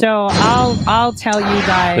much. So I'll tell you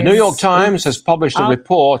guys. The New York Times has published a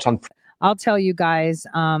report on. I'll tell you guys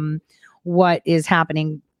what is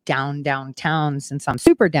happening downtown, since I'm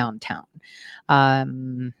super downtown,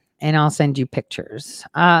 and I'll send you pictures.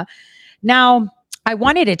 Now, I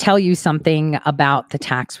wanted to tell you something about the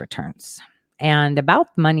tax returns and about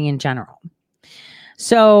money in general.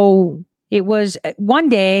 So it was one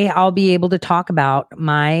day I'll be able to talk about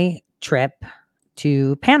my trip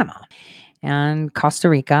to Panama and Costa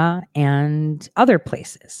Rica and other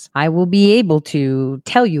places. I will be able to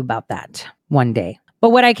tell you about that one day.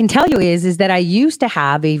 But what I can tell you is that I used to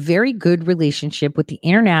have a very good relationship with the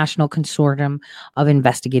International Consortium of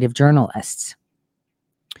Investigative Journalists.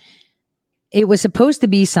 It was supposed to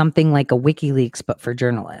be something like a WikiLeaks, but for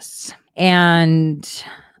journalists. And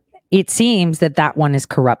it seems that that one is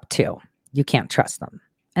corrupt too. You can't trust them.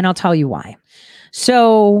 And I'll tell you why.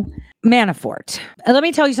 So Manafort. Let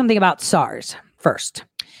me tell you something about SARS first.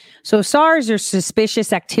 So SARS are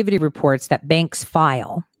suspicious activity reports that banks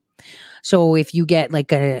file. So if you get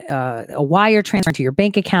like a wire transfer to your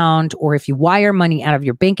bank account, or if you wire money out of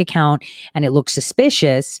your bank account and it looks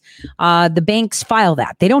suspicious, the banks file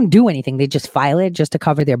that. They don't do anything. They just file it just to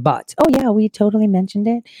cover their butts. Oh yeah, we totally mentioned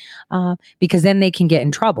it. Because then they can get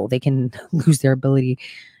in trouble. They can lose their ability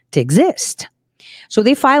to exist. So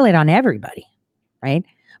they file it on everybody, right?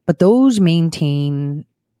 But those maintain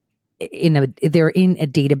they're in a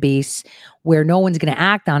database where no one's going to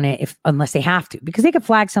act on it unless they have to, because they could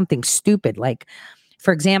flag something stupid. Like,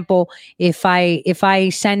 for example, if I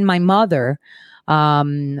send my mother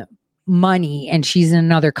money and she's in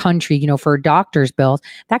another country, for doctor's bills,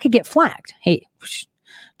 that could get flagged. Hey,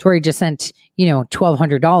 Tori just sent,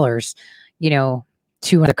 $1,200,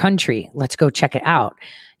 to another country. Let's go check it out.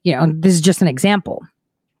 This is just an example.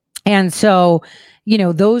 And so,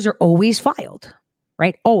 those are always filed.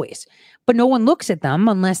 Right? Always. But no one looks at them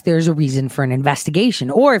unless there's a reason for an investigation.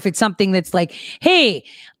 Or if it's something that's like, hey,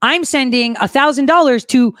 I'm sending $1,000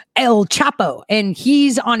 to El Chapo and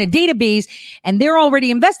he's on a database and they're already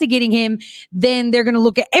investigating him, then they're going to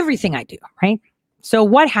look at everything I do. Right? So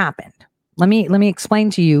what happened? Let me explain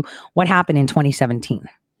to you what happened in 2017.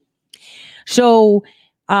 So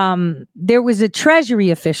there was a Treasury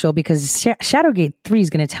official, because Shadowgate 3 is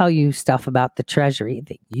going to tell you stuff about the Treasury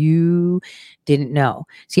that you didn't know.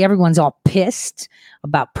 See, everyone's all pissed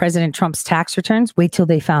about President Trump's tax returns. Wait till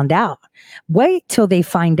they found out. Wait till they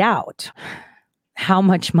find out how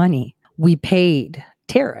much money we paid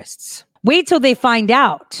terrorists. Wait till they find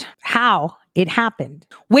out how it happened.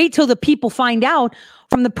 Wait till the people find out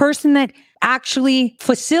from the person that actually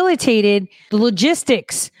facilitated the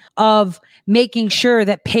logistics of making sure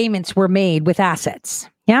that payments were made with assets.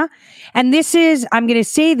 Yeah. And I'm going to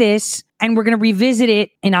say this, and we're going to revisit it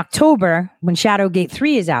in October when Shadowgate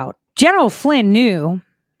 3 is out. General Flynn knew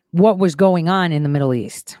what was going on in the Middle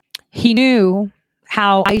East. He knew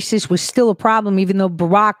how ISIS was still a problem, even though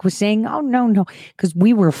Barack was saying, oh, no, because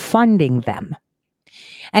we were funding them.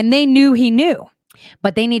 And they knew he knew,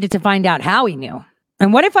 but they needed to find out how he knew.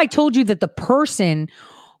 And what if I told you that the person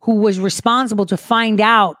who was responsible to find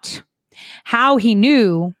out how he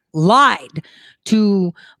knew lied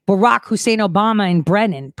to Barack Hussein Obama and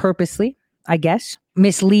Brennan purposely, I guess,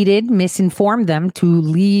 misinformed them to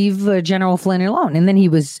leave General Flynn alone. And then he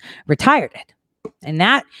was retired. And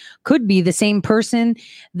that could be the same person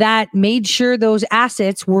that made sure those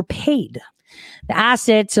assets were paid. The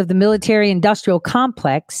assets of the military industrial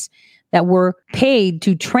complex that were paid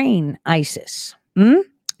to train ISIS.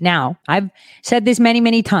 Now, I've said this many,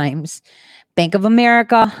 many times. Bank of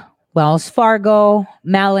America, Wells Fargo,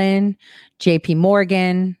 Mellon, JP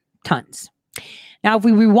Morgan, tons. Now, if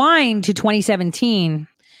we rewind to 2017,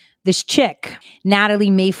 this chick,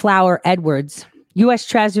 Natalie Mayflower Edwards, U.S.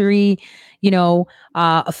 Treasury,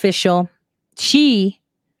 official, she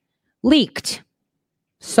leaked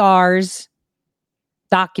SARS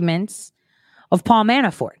documents of Paul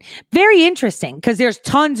Manafort. Very interesting, because there's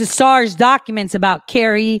tons of SARS documents about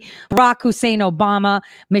Kerry, Barack Hussein Obama,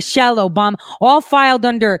 Michelle Obama, all filed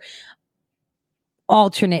under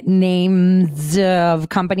alternate names of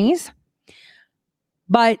companies,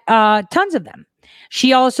 but tons of them.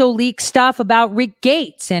 She also leaked stuff about Rick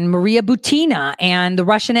Gates and Maria Butina and the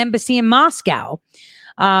Russian embassy in Moscow.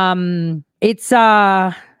 Now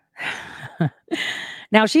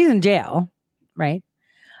she's in jail. right?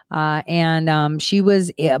 And she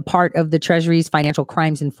was a part of the Treasury's Financial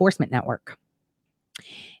Crimes Enforcement Network.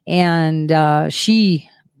 And she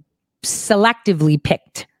selectively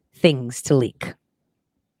picked things to leak.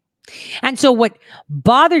 And so what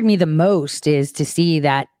bothered me the most is to see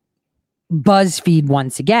that BuzzFeed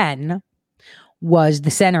once again was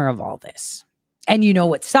the center of all this. And you know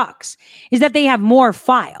what sucks is that they have more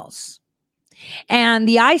files. And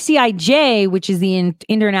the ICIJ, which is the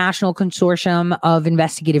International Consortium of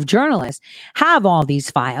Investigative Journalists, have all these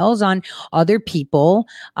files on other people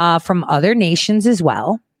from other nations as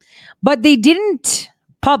well. But they didn't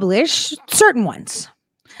publish certain ones.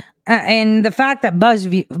 And the fact that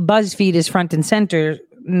BuzzFeed is front and center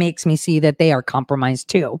makes me see that they are compromised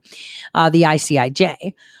too. The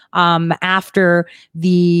ICIJ. After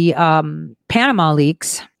the Panama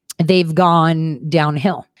leaks, they've gone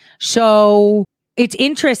downhill. So it's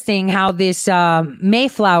interesting how this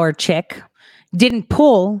Mayflower chick didn't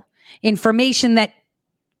pull information that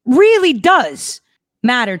really does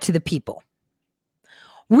matter to the people.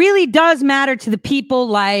 Really does matter to the people,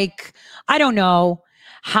 like, I don't know,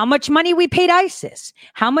 how much money we paid ISIS,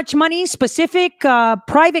 how much money specific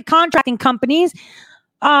private contracting companies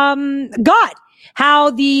got,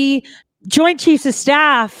 how the Joint Chiefs of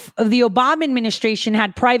Staff of the Obama administration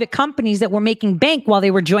had private companies that were making bank while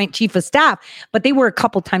they were Joint Chief of Staff, but they were a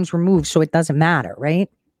couple times removed, so it doesn't matter, right?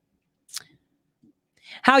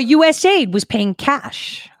 How USAID was paying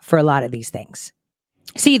cash for a lot of these things.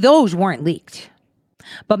 See, those weren't leaked,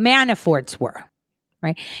 but Manafort's were.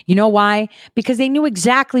 Right? You know why? Because they knew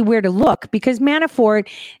exactly where to look, because Manafort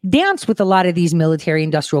danced with a lot of these military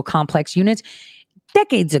industrial complex units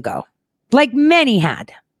decades ago, like many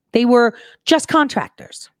had. They were just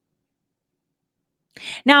contractors.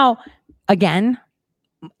 Now, again,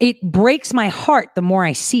 it breaks my heart the more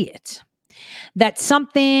I see it. That's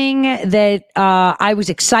something that I was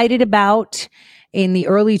excited about in the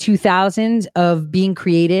early 2000s of being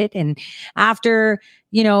created. And after,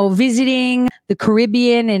 visiting the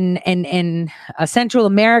Caribbean and Central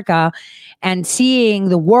America and seeing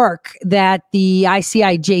the work that the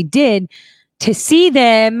ICIJ did, to see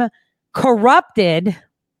them corrupted,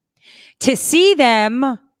 to see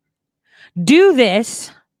them do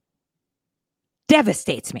this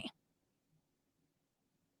devastates me.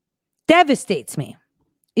 Devastates me.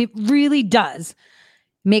 It really does.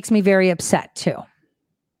 Makes me very upset too.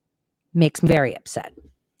 Makes me very upset.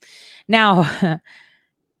 Now,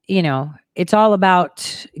 it's all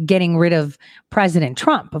about getting rid of President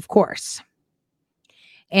Trump, of course.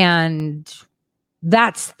 And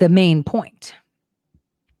that's the main point.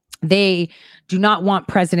 They do not want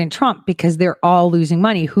President Trump because they're all losing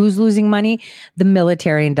money. Who's losing money? The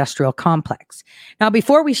military industrial complex. Now,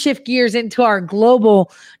 before we shift gears into our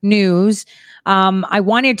global news, I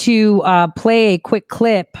wanted to play a quick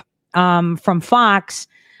clip from Fox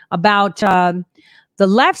about the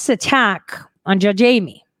left's attack on Judge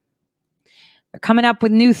Amy. They're coming up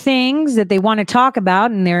with new things that they want to talk about,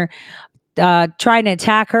 and they're trying to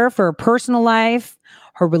attack her for her personal life,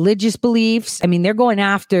 her religious beliefs. I mean, they're going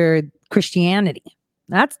after Christianity.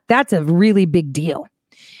 That's a really big deal.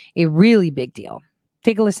 A really big deal.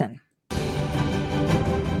 Take a listen.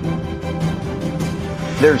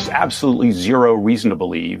 There's absolutely zero reason to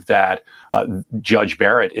believe that Judge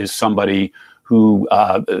Barrett is somebody who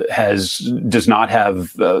does not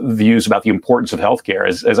have views about the importance of healthcare.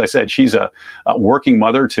 As I said, she's a working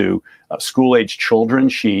mother to school-age children.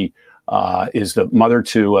 She is the mother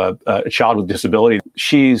to a child with disability.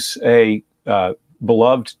 She's a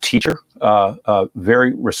beloved teacher, a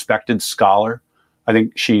very respected scholar. I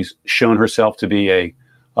think she's shown herself to be a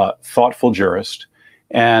thoughtful jurist.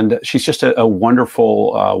 And she's just a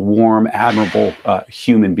wonderful, warm, admirable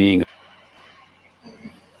human being.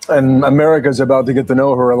 And America's about to get to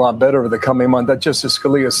know her a lot better over the coming month. That's Justice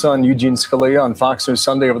Scalia's son, Eugene Scalia, on Fox News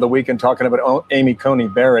Sunday over the weekend, talking about Amy Coney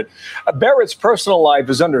Barrett. Barrett's personal life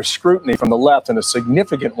is under scrutiny from the left in a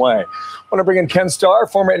significant way. I want to bring in Ken Starr,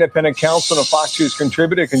 former independent counsel and a Fox News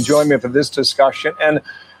contributor, can join me for this discussion. And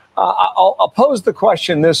I'll pose the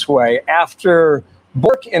question this way. After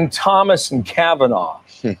Bork and Thomas and Kavanaugh,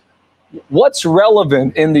 what's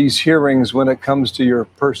relevant in these hearings when it comes to your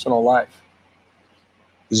personal life?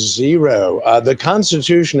 Zero. The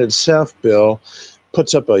Constitution itself, Bill,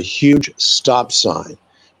 puts up a huge stop sign.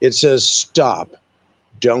 It says, stop,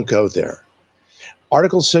 don't go there.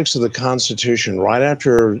 Article 6 of the Constitution, right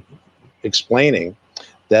after explaining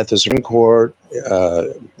that the Supreme Court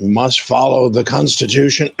must follow the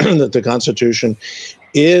Constitution, that the Constitution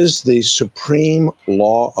is the supreme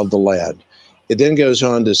law of the land. It then goes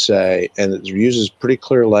on to say, and it uses pretty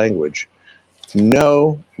clear language,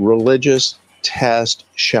 no religious test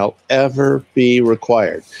shall ever be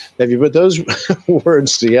required. Now, if you put those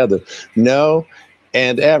words together, no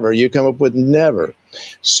and ever, you come up with never.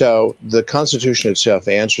 So the Constitution itself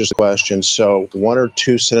answers the question. So one or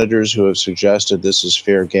two senators who have suggested this is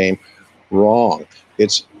fair game, wrong.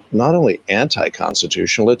 It's not only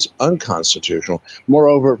anti-constitutional, it's unconstitutional.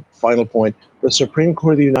 Moreover, final point, the Supreme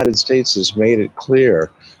Court of the United States has made it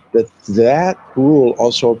clear that that rule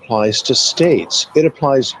also applies to states. It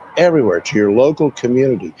applies everywhere, to your local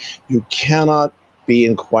community. You cannot be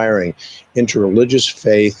inquiring into religious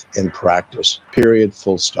faith and practice, period,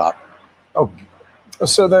 full stop. Oh,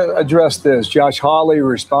 so to address this, Josh Hawley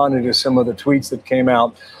responded to some of the tweets that came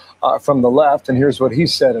out from the left, and here's what he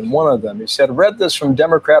said in one of them. He said, read this from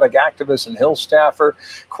Democratic activist and Hill staffer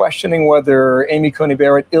questioning whether Amy Coney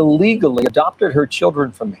Barrett illegally adopted her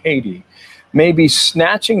children from Haiti, maybe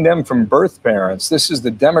snatching them from birth parents. This is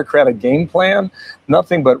the Democratic game plan.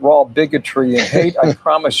 Nothing but raw bigotry and hate. I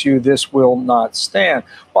promise you this will not stand.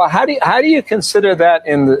 Well, how do you consider that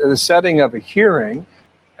in the setting of a hearing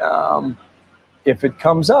if it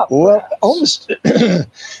comes up? Well, almost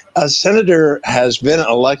a senator has been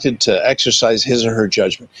elected to exercise his or her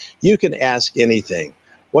judgment. You can ask anything.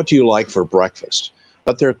 What do you like for breakfast?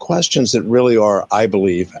 But there are questions that really are, I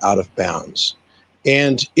believe, out of bounds.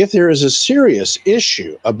 And if there is a serious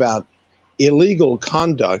issue about illegal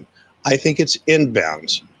conduct, I think it's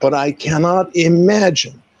inbounds. But I cannot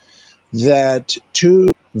imagine that two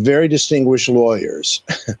very distinguished lawyers,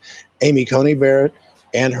 Amy Coney Barrett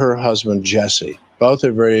and her husband, Jesse, both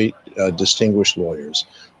are very distinguished lawyers,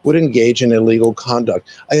 would engage in illegal conduct.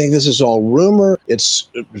 I think this is all rumor. It's,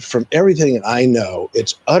 from everything I know,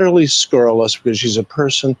 it's utterly scurrilous because she's a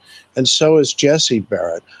person, and so is Jesse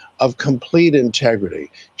Barrett, of complete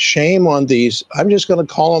integrity. Shame on these, I'm just going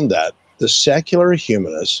to call them that, the secular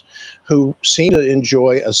humanists who seem to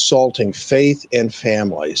enjoy assaulting faith and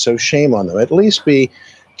family. So shame on them. At least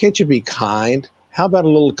can't you be kind? How about a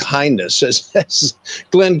little kindness, as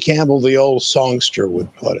Glenn Campbell, the old songster,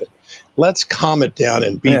 would put it? Let's calm it down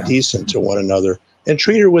and be decent to one another and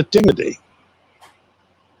treat her with dignity.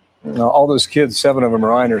 All those kids, 7 of them are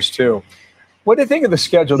Einers too. What do you think of the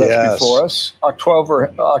schedule that's before us?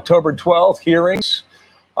 October 12th, hearings,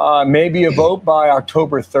 maybe a vote by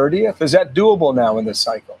October 30th. Is that doable now in this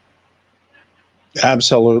cycle?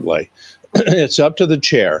 Absolutely. It's up to the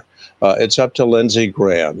chair. It's up to Lindsey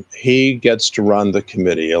Graham. He gets to run the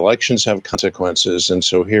committee. Elections have consequences, and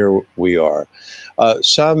so here we are.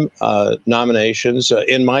 Some nominations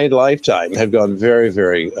in my lifetime have gone very,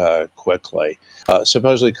 very quickly.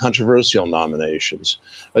 Supposedly controversial nominations.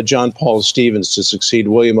 John Paul Stevens to succeed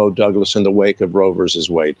William O. Douglas in the wake of Roe versus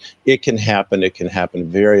Wade. It can happen. It can happen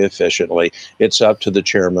very efficiently. It's up to the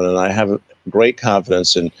chairman, and I have great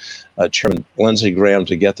confidence in Chairman Lindsey Graham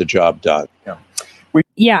to get the job done.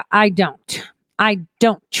 Yeah, I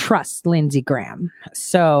don't trust Lindsey Graham.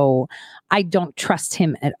 So I don't trust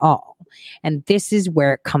him at all. And this is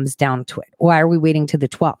where it comes down to it. Why are we waiting to the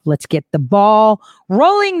 12th? Let's get the ball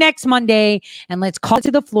rolling next Monday and let's call it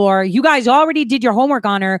to the floor. You guys already did your homework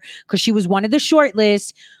on her because she was one of the short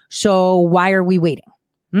lists. So why are we waiting?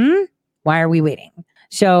 Why are we waiting?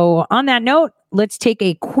 So on that note, let's take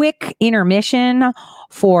a quick intermission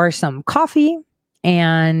for some coffee,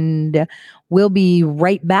 and we'll be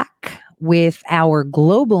right back with our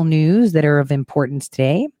global news that are of importance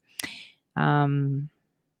today.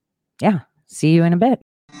 See you in a bit.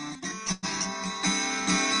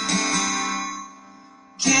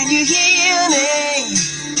 Can you hear me?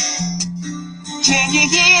 Can you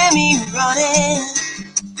hear me running?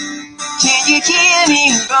 Can you hear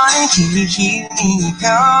me running? Can you hear me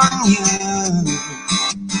calling you?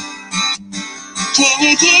 Can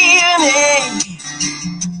you hear me?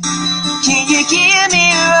 Can you hear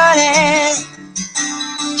me running?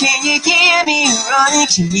 Can you hear me running?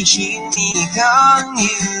 Can you hear me calling you?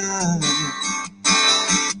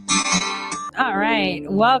 All right.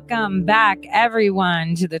 Welcome back,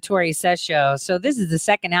 everyone, to the Tori Says Show. So this is the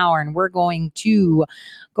second hour, and we're going to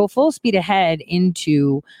go full speed ahead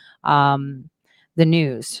into the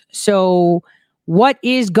news. So what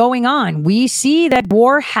is going on? We see that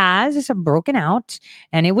war has broken out,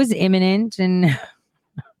 and it was imminent, and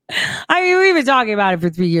I mean, we've been talking about it for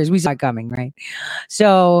 3 years. We saw it coming, right?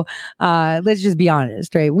 So let's just be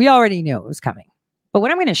honest, right? We already knew it was coming. But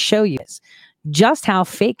what I'm going to show you is just how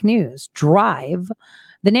fake news drive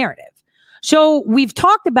the narrative. So we've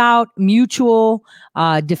talked about mutual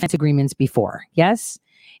defense agreements before, yes?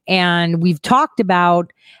 And we've talked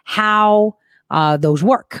about how those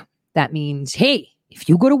work. That means, hey, if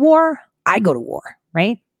you go to war, I go to war,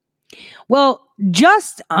 right? Well,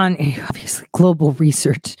 just on obviously global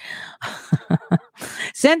research,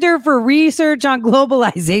 Center for Research on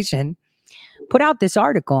Globalization put out this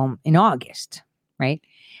article in August, right?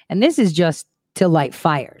 And this is just to light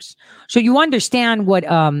fires. So you understand what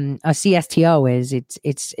a CSTO is.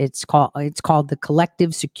 It's called the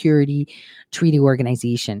Collective Security Treaty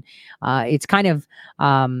Organization. It's kind of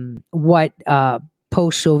what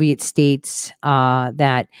post-Soviet states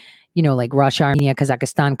that, you know, like Russia, Armenia,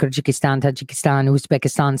 Kazakhstan, Kyrgyzstan, Tajikistan,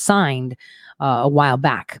 Uzbekistan signed a while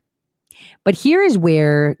back. But here is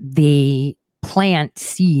where they plant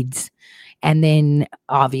seeds, and then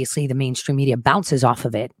obviously the mainstream media bounces off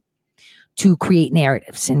of it to create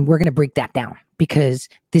narratives. And we're going to break that down because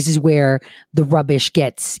this is where the rubbish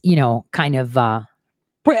gets, you know, kind of,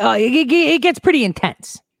 it gets pretty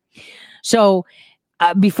intense. So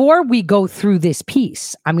before we go through this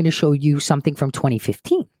piece, I'm going to show you something from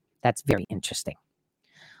 2015. That's very interesting.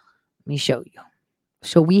 Let me show you.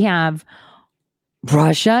 So we have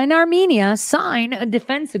Russia and Armenia sign a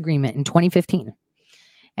defense agreement in 2015.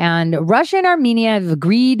 And Russia and Armenia have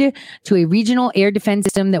agreed to a regional air defense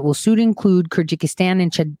system that will soon include Kyrgyzstan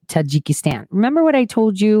and Tajikistan. Remember what I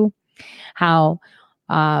told you? How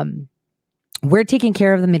we're taking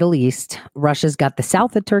care of the Middle East. Russia's got the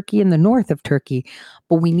south of Turkey and the north of Turkey.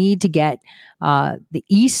 But we need to get the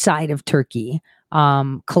east side of Turkey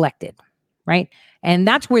collected, right? And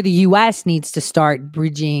that's where the U.S. needs to start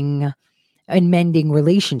bridging and mending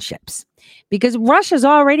relationships. Because Russia's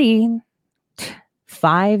already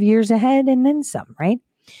 5 years ahead and then some, right?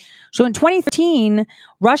 So in 2013,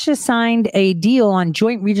 Russia signed a deal on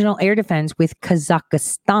joint regional air defense with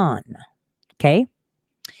Kazakhstan. Okay.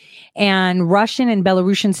 And Russian and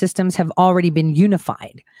Belarusian systems have already been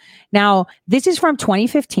unified. Now, this is from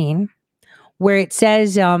 2015, where it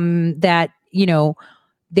says that, you know,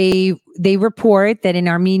 they report that in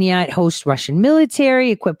Armenia it hosts Russian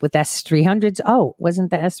military equipped with S-300s. Oh, wasn't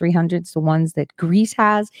the S-300s the ones that Greece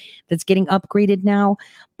has that's getting upgraded now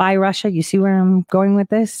by Russia? You see where I'm going with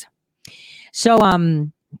this? So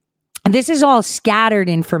this is all scattered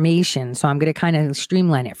information, so I'm going to kind of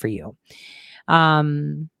streamline it for you.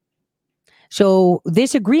 So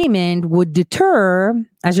this agreement would deter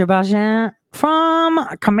Azerbaijan from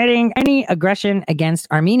committing any aggression against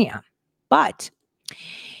Armenia. But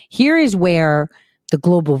here is where the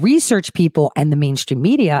global research people and the mainstream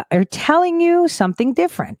media are telling you something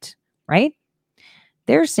different, right?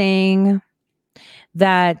 They're saying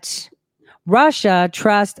that Russia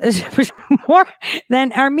trusts more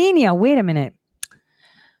than Armenia. Wait a minute.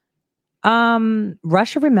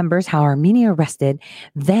 Russia remembers how Armenia arrested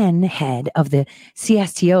then head of the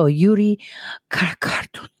CSTO, Yuri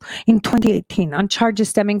Karakartuk, in 2018 on charges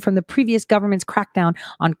stemming from the previous government's crackdown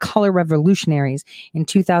on color revolutionaries in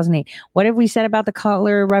 2008. What have we said about the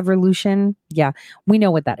color revolution? Yeah, we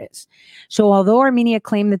know what that is. So although Armenia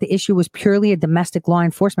claimed that the issue was purely a domestic law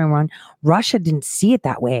enforcement run, Russia didn't see it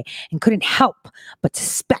that way and couldn't help but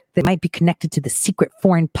suspect that it might be connected to the secret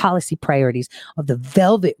foreign policy priorities of the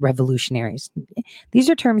Velvet Revolutionaries. These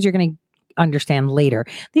are terms you're going to understand later.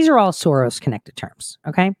 These are all Soros-connected terms,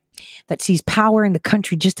 okay? That seized power in the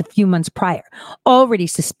country just a few months prior. Already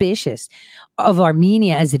suspicious of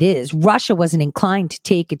Armenia as it is, Russia wasn't inclined to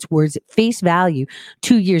take its words at face value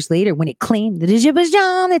 2 years later when it claimed that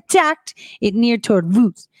Azerbaijan attacked it near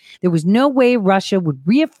Torvuz. There was no way Russia would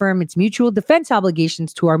reaffirm its mutual defense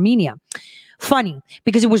obligations to Armenia. Funny,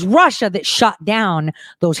 because it was Russia that shot down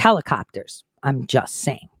those helicopters. I'm just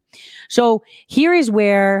saying. So here is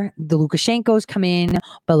where the Lukashenkos come in,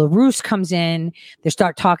 Belarus comes in, they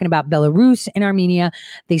start talking about Belarus and Armenia.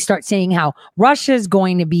 They start saying how Russia is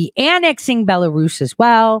going to be annexing Belarus as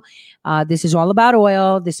well. This is all about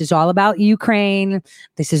oil. This is all about Ukraine.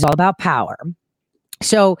 This is all about power.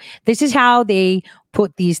 So this is how they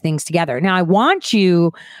put these things together. Now, I want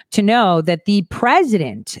you to know that the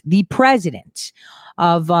president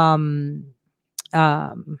of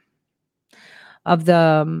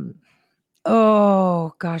the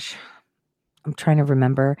oh gosh, I'm trying to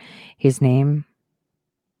remember his name.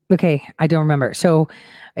 Okay, I don't remember. So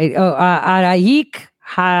Arayik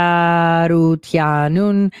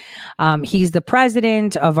Harutyanun, he's the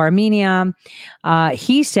president of Armenia.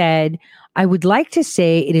 He said, I would like to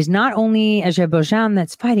say it is not only Azerbaijan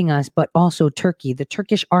that's fighting us, but also Turkey. The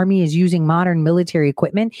Turkish army is using modern military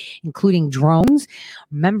equipment, including drones.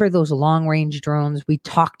 Remember those long-range drones we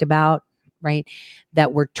talked about, right?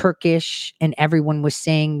 That were Turkish and everyone was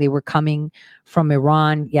saying they were coming from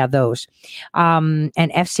Iran. Yeah, those. And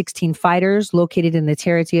F-16 fighters located in the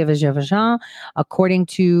territory of Azerbaijan, according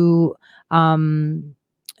to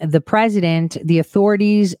the president, the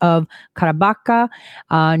authorities of Karabakh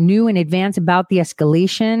knew in advance about the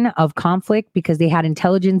escalation of conflict because they had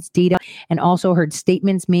intelligence data and also heard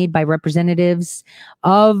statements made by representatives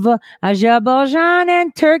of Azerbaijan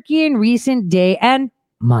and Turkey in recent days and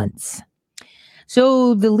months.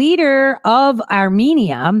 So the leader of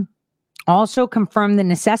Armenia also confirmed the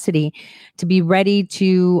necessity to be ready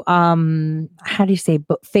to,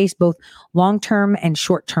 face both long-term and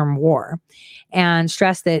short-term war, and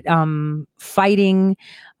stressed that fighting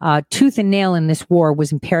tooth and nail in this war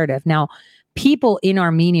was imperative. Now, people in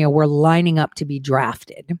Armenia were lining up to be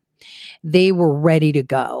drafted. They were ready to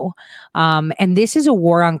go. And this is a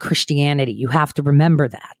war on Christianity. You have to remember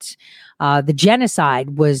that. The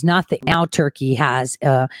genocide was nothing. Now Turkey has,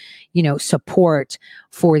 support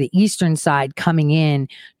for the eastern side coming in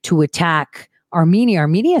to attack Armenia.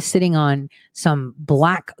 Armenia is sitting on some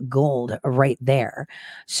black gold right there.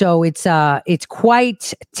 So it's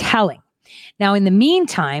quite telling. Now, in the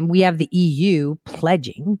meantime, we have the EU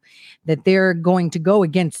pledging that they're going to go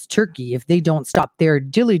against Turkey if they don't stop their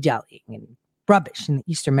dilly-dallying and rubbish in the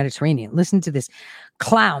Eastern Mediterranean. Listen to this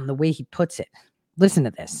clown, the way he puts it. Listen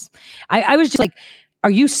to this. I was just like,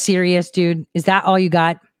 are you serious, dude? Is that all you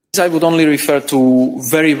got? I would only refer to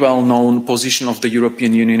very well-known position of the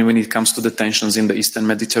European Union when it comes to the tensions in the Eastern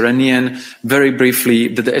Mediterranean. Very briefly,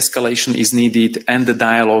 that the escalation is needed and the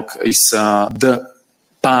dialogue is the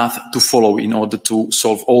path to follow in order to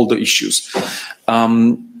solve all the issues.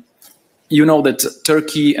 You know that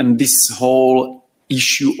Turkey and this whole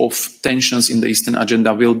issue of tensions in the Eastern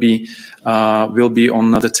agenda will be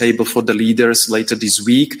on the table for the leaders later this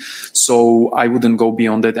week. So I wouldn't go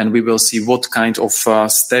beyond that, and we will see what kind of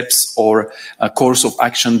steps or course of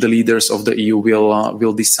action the leaders of the EU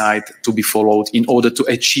will decide to be followed in order to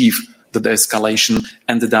achieve the de-escalation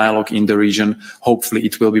and the dialogue in the region. Hopefully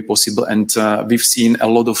it will be possible. And we've seen a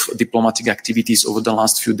lot of diplomatic activities over the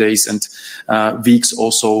last few days and weeks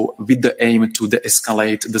also with the aim to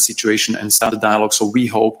de-escalate the situation and start the dialogue. So we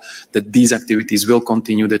hope that these activities will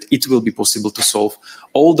continue, that it will be possible to solve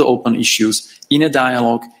all the open issues in a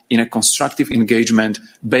dialogue, in a constructive engagement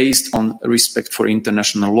based on respect for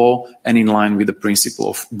international law and in line with the principle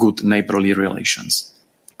of good neighborly relations.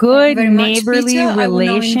 Good neighborly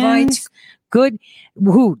relations. Good.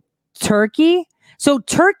 Who? Turkey? So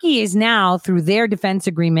Turkey is now through their defense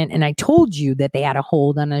agreement, and I told you that they had a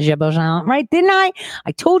hold on Azerbaijan, right? Didn't I?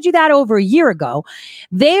 I told you that over a year ago.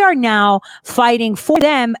 They are now fighting for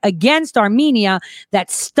them against Armenia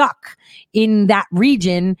that's stuck in that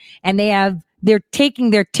region, and they're taking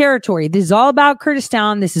their territory. This is all about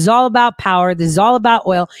Kurdistan. This is all about power. This is all about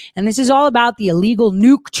oil. And this is all about the illegal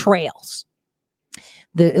nuke trails.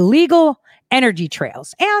 The illegal energy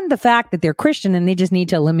trails, and the fact that they're Christian and they just need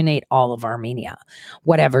to eliminate all of Armenia,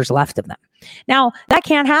 whatever's left of them. Now, that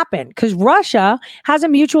can't happen because Russia has a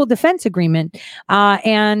mutual defense agreement,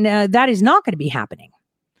 and that is not going to be happening.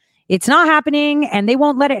 It's not happening, and they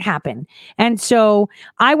won't let it happen. And so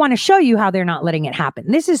I want to show you how they're not letting it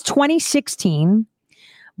happen. This is 2016,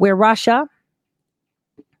 where Russia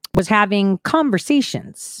was having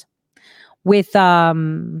conversations with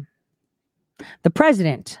the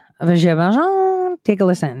president of Azerbaijan. Take a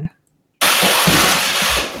listen.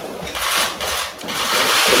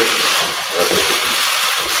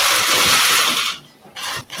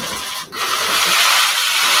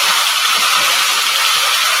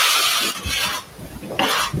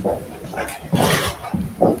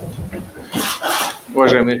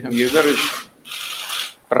 Уважаемый Александр Гейдарович,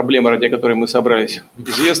 проблема, ради которой мы собрались,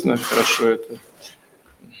 известна хорошо. Это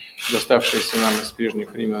доставшаяся нам из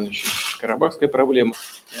прежних времен еще карабахская проблема.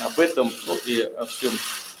 И об этом, и о всем,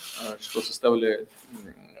 что составляет.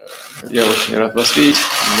 Я очень рад вас видеть.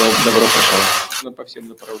 Добро пожаловать. По всем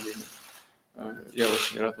направлениям. Я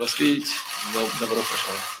очень рад вас видеть. Добро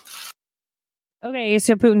пожаловать. Okay,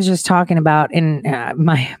 so Putin's just talking about, and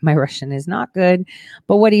my Russian is not good,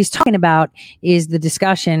 but what he's talking about is the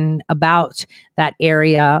discussion about that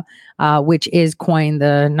area, which is coined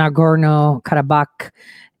the Nagorno-Karabakh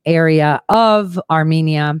area of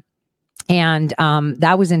Armenia. And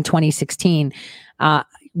that was in 2016.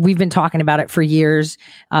 We've been talking about it for years.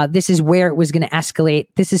 This is where it was going to escalate.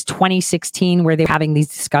 This is 2016 where they're having these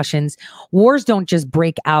discussions. Wars don't just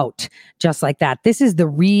break out just like that. This is the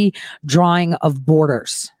redrawing of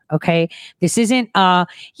borders. Okay. This isn't,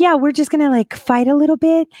 we're just going to like fight a little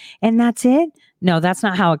bit and that's it. No, that's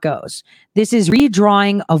not how it goes. This is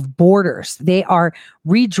redrawing of borders. They are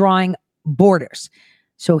redrawing borders.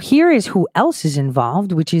 So here is who else is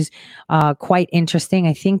involved, which is quite interesting.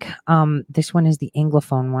 I think this one is the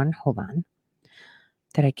Anglophone one. Hold on.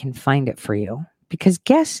 That I can find it for you. because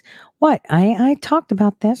guess what? I talked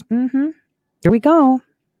about this. Here we go.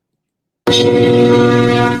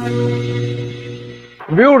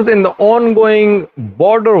 Viewers, in the ongoing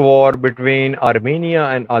border war between Armenia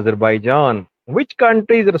and Azerbaijan, which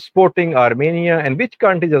countries are supporting Armenia and which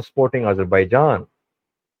countries are supporting Azerbaijan,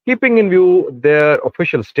 keeping in view their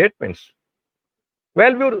official statements?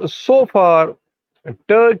 Well, viewers, so far,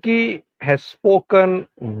 Turkey has spoken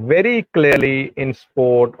very clearly in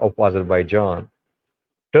support of Azerbaijan.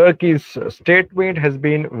 Turkey's statement has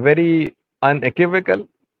been very unequivocal.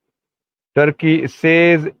 Turkey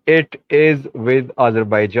says it is with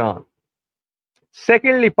Azerbaijan.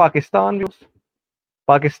 Secondly, Pakistan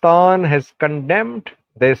has condemned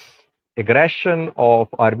this aggression of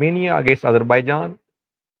Armenia against Azerbaijan.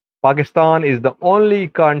 Pakistan is the only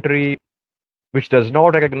country which does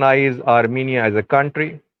not recognize Armenia as a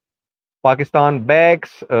country. Pakistan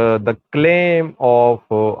backs the claim of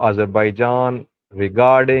Azerbaijan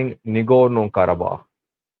regarding Nagorno-Karabakh.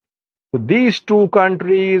 So these two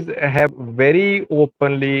countries have very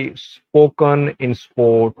openly spoken in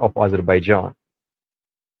support of Azerbaijan.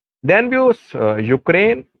 Then viewers,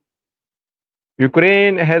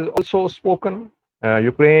 Ukraine has also spoken.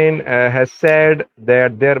 Ukraine has said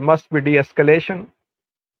that there must be de-escalation,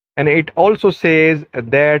 and it also says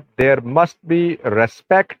that there must be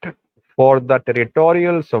respect for the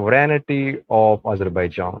territorial sovereignty of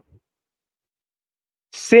Azerbaijan.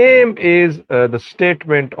 Same is the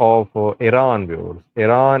statement of Iran, viewers.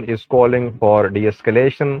 Iran is calling for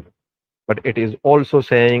de-escalation, but it is also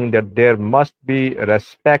saying that there must be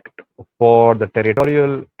respect for the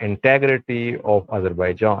territorial integrity of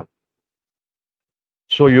Azerbaijan.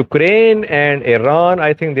 So Ukraine and Iran,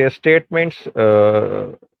 I think their statements,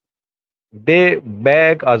 they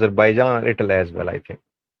beg Azerbaijan a little as well, I think,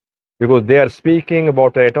 because they are speaking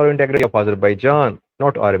about territorial integrity of Azerbaijan,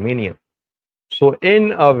 not Armenia. So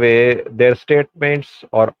in a way, their statements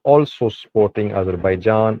are also supporting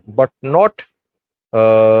Azerbaijan, but not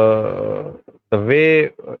the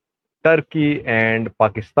way Turkey and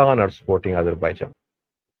Pakistan are supporting Azerbaijan.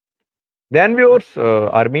 Then viewers,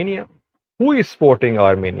 Armenia. Who is supporting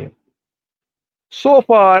Armenia? So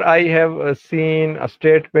far, I have seen a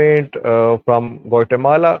statement from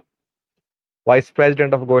Guatemala. Vice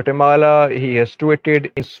President of Guatemala, he has tweeted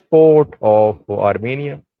in support of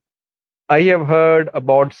Armenia. I have heard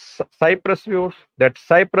about Cyprus, viewers, that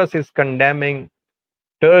Cyprus is condemning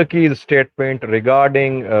Turkey's statement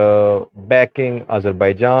regarding backing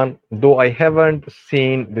Azerbaijan, though I haven't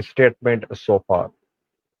seen the statement so far.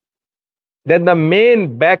 Then the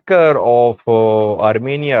main backer of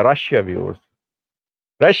Armenia, Russia, viewers.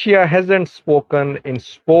 Russia hasn't spoken in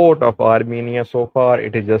support of Armenia so far.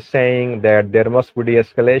 It is just saying that there must be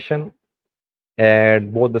de-escalation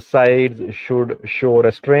and both the sides should show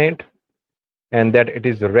restraint, and that it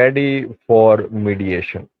is ready for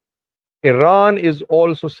mediation. Iran is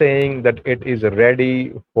also saying that it is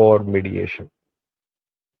ready for mediation.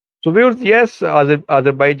 So viewers, yes,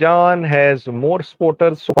 Azerbaijan has more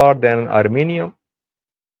supporters so far than Armenia.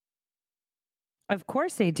 Of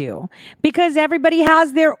course they do, because everybody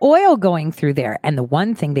has their oil going through there. And the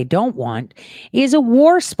one thing they don't want is a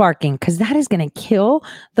war sparking, because that is going to kill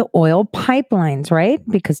the oil pipelines, right?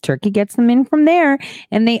 Because Turkey gets them in from there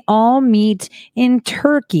and they all meet in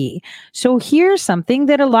Turkey. So here's something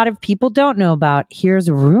that a lot of people don't know about.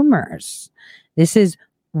 Here's rumors. This is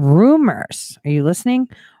rumors. Are you listening?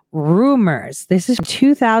 Rumors. This is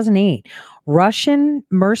 2008. Russian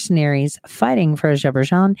mercenaries fighting for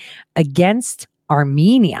Azerbaijan against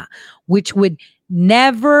Armenia, which would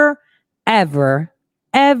never, ever,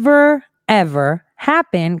 ever, ever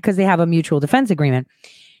happen because they have a mutual defense agreement.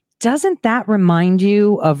 Doesn't that remind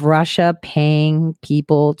you of Russia paying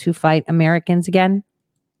people to fight Americans again?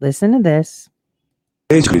 Listen to this.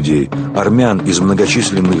 Этих людей, армян из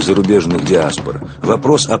многочисленных зарубежных диаспор,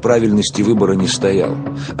 вопрос о правильности выбора не стоял.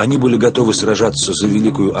 Они были готовы сражаться за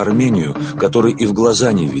великую Армению, которой и в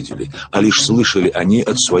глаза не видели, а лишь слышали о ней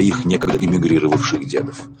от своих некогда эмигрировавших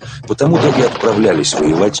дедов. Потому-то и отправлялись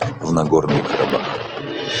воевать в Нагорный Карабах.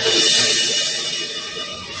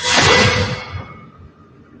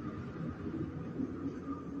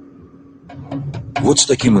 Вот с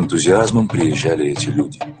таким энтузиазмом приезжали эти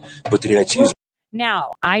люди. Патриотизм.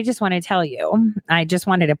 Now, I just want to tell you, I just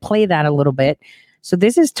wanted to play that a little bit. So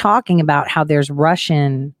this is talking about how there's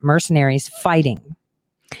Russian mercenaries fighting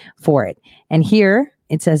for it. And here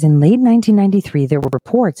it says in late 1993, there were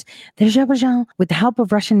reports that Azerbaijan, with the help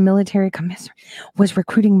of Russian military commissar, was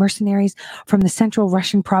recruiting mercenaries from the central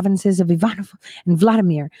Russian provinces of Ivanov and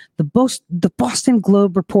Vladimir. The Boston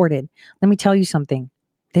Globe reported. Let me tell you something.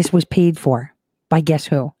 This was paid for by guess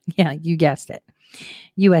who? Yeah, you guessed it.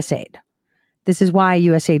 USAID. This is why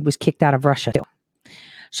USAID was kicked out of Russia too.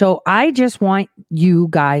 So I just want you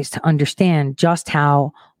guys to understand just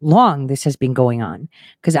how long this has been going on,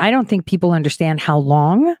 because I don't think people understand how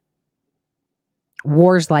long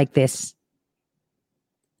wars like this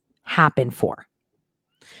happen for.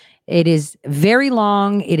 It is very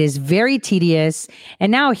long. It is very tedious. And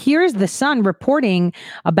now here's the Sun reporting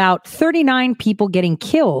about 39 people getting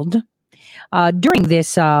killed during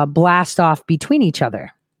this blast off between each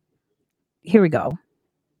other. Here we go.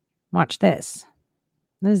 Watch this.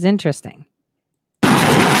 This is interesting.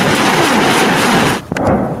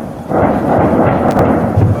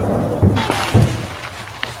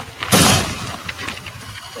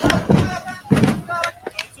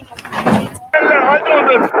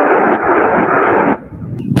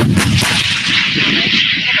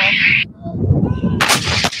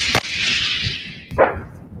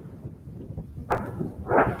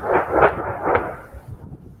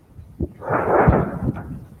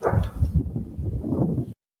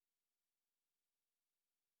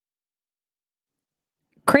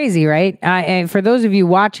 Crazy, right? And for those of you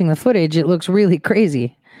watching the footage, it looks really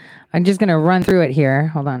crazy. I'm just going to run through it here.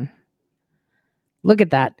 Hold on. Look at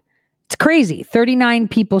that. It's crazy. 39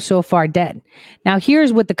 people so far dead. Now,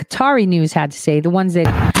 here's what the Qatari news had to say. The ones that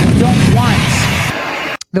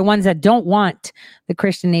don't want the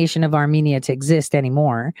Christian nation of Armenia to exist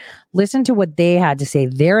anymore. Listen to what they had to say,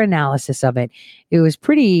 their analysis of it. It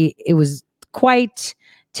was quite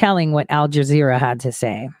telling what Al Jazeera had to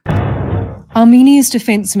say. Armenia's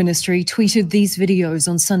defense ministry tweeted these videos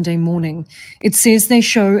on Sunday morning. It says they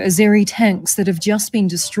show Azeri tanks that have just been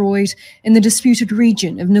destroyed in the disputed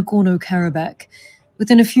region of Nagorno-Karabakh.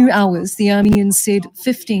 Within a few hours, the Armenians said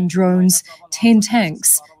 15 drones, 10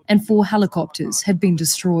 tanks, and 4 helicopters had been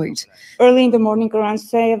destroyed. Early in the morning, around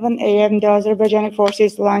 7 a.m., the Azerbaijani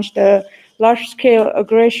forces launched a large-scale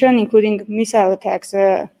aggression, including missile attacks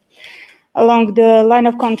along the line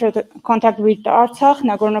of contact with Artsakh,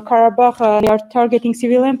 Nagorno-Karabakh. They are targeting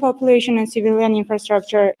civilian population and civilian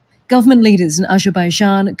infrastructure. Government leaders in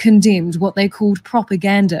Azerbaijan condemned what they called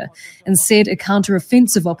propaganda and said a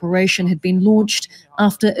counter-offensive operation had been launched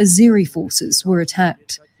after Azeri forces were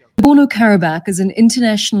attacked. Nagorno-Karabakh is an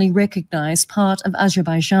internationally recognized part of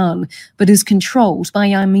Azerbaijan, but is controlled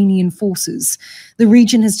by Armenian forces. The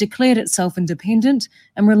region has declared itself independent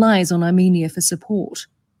and relies on Armenia for support.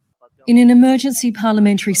 In an emergency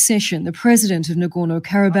parliamentary session, the president of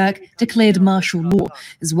Nagorno-Karabakh declared martial law,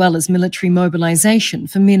 as well as military mobilization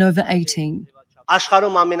for men over 18.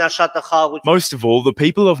 Most of all, the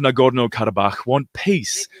people of Nagorno-Karabakh want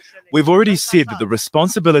peace. We've already said that the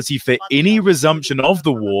responsibility for any resumption of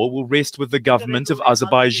the war will rest with the government of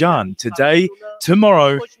Azerbaijan today,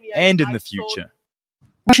 tomorrow, and in the future.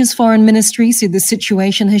 Russia's foreign ministry said the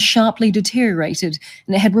situation has sharply deteriorated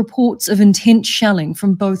and it had reports of intense shelling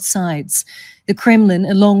from both sides. The Kremlin,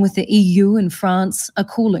 along with the EU and France, are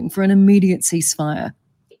calling for an immediate ceasefire.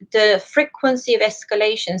 The frequency of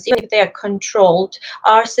escalations, even if they are controlled,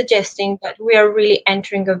 are suggesting that we are really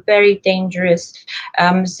entering a very dangerous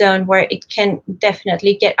zone where it can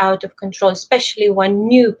definitely get out of control, especially when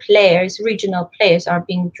new players, regional players, are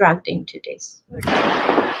being dragged into this.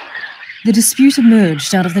 The dispute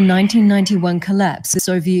emerged out of the 1991 collapse of the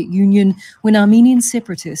Soviet Union when Armenian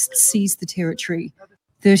separatists seized the territory.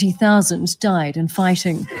 30,000 died in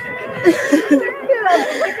fighting.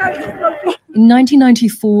 In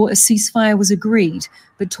 1994, a ceasefire was agreed,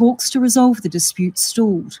 but talks to resolve the dispute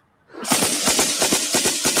stalled.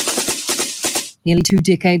 Nearly 2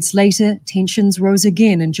 decades later, tensions rose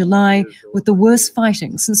again in July, with the worst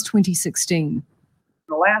fighting since 2016. In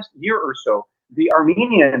the last year or so, the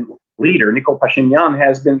Armenian leader, Nikol Pashinyan,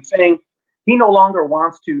 has been saying he no longer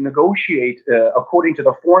wants to negotiate according to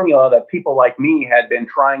the formula that people like me had been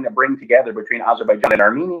trying to bring together between Azerbaijan and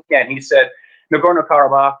Armenia. And he said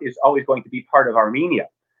Nagorno-Karabakh is always going to be part of Armenia.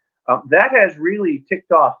 That has really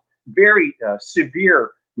ticked off very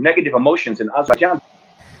severe negative emotions in Azerbaijan.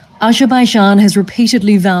 Azerbaijan has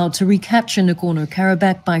repeatedly vowed to recapture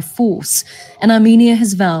Nagorno-Karabakh by force, and Armenia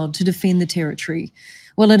has vowed to defend the territory.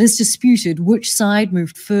 While it is disputed which side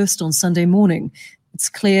moved first on Sunday morning, it's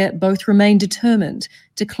clear both remain determined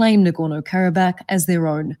to claim Nagorno-Karabakh as their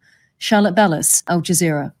own. Charlotte Ballas, Al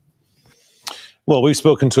Jazeera. Well, we've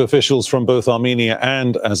spoken to officials from both Armenia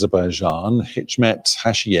and Azerbaijan. Hikmet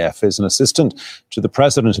Hashiev is an assistant to the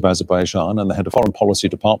president of Azerbaijan and the head of foreign policy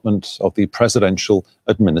department of the presidential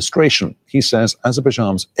administration. He says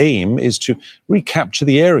Azerbaijan's aim is to recapture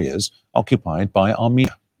the areas occupied by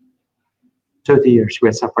Armenia. 30 years we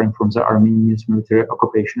are suffering from the Armenians' military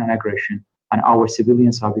occupation and aggression, and our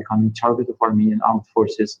civilians are becoming target of Armenian armed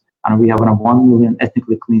forces And we have 1 million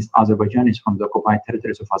ethnically cleansed Azerbaijanis from the occupied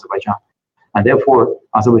territories of Azerbaijan. And therefore,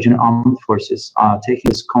 Azerbaijani armed forces are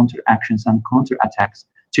taking these counter-actions and counter-attacks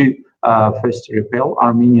to first repel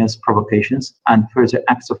Armenia's provocations and further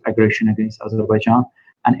acts of aggression against Azerbaijan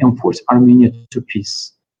and enforce Armenia to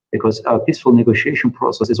peace. Because a peaceful negotiation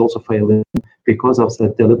process is also failing because of the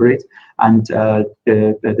deliberate and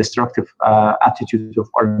the destructive attitude of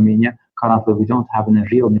Armenia. Currently, we don't have a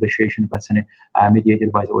real negotiation that's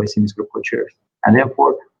mediated by the OSCE Minsk Group co-chairs. And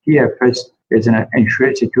therefore, here first is an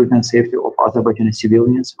ensure security and safety of Azerbaijani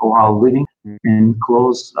civilians who are living in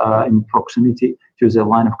close in proximity to the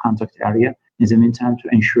line of contact area. In the meantime, to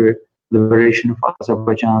ensure liberation of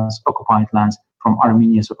Azerbaijan's occupied lands from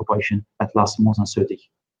Armenia's occupation that lasts more than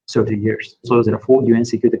 30 years. So there are 4 UN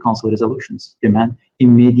Security Council resolutions demand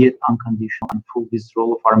immediate, unconditional, and full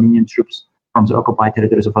withdrawal of Armenian troops from the occupied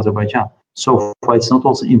territories of Azerbaijan. So far, it's not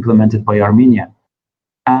also implemented by Armenia.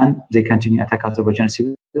 And they continue to attack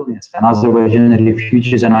Azerbaijani civilians. And Azerbaijani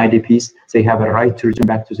refugees and IDPs, they have a right to return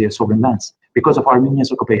back to their sovereign lands. Because of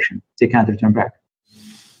Armenia's occupation, they can't return back.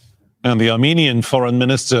 And the Armenian Foreign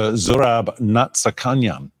Minister Zurab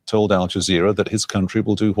Natsakanyan told Al Jazeera that his country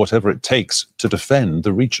will do whatever it takes to defend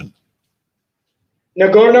the region.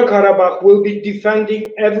 Nagorno-Karabakh will be defending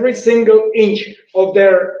every single inch of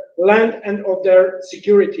their land and of their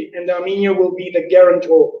security, and Armenia will be the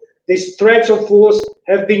guarantor. These threats of force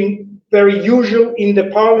have been very usual in the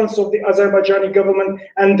parlance of the Azerbaijani government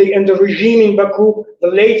and the regime in Baku.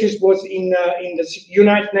 The latest was in the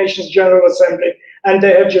United Nations General Assembly, and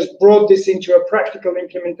they have just brought this into a practical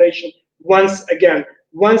implementation once again.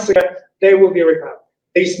 Once again, they will be repelled.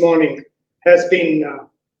 This morning has been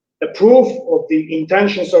a proof of the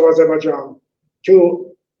intentions of Azerbaijan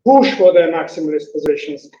to push for their maximalist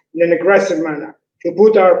positions in an aggressive manner, to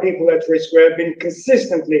put our people at risk. We have been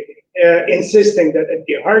consistently insisting that at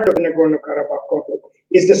the heart of the Nagorno-Karabakh conflict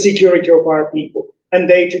is the security of our people. And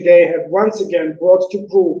they today have once again brought to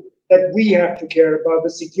prove that we have to care about the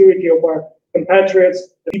security of our compatriots,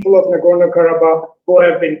 the people of Nagorno-Karabakh, who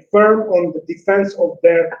have been firm on the defense of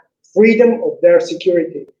their freedom, of their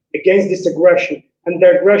security against this aggression. And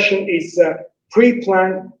the aggression is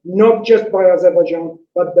pre-planned, not just by Azerbaijan,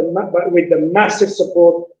 but with the massive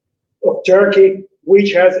support of Turkey,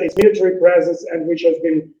 which has its military presence and which has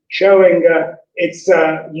been showing its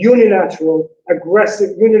unilateral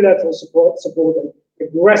support and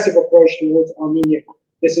aggressive approach towards Armenia.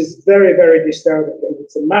 This is very, very disturbing, and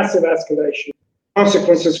it's a massive escalation.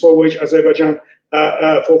 Consequences for which Azerbaijan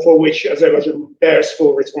bears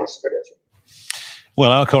full responsibility.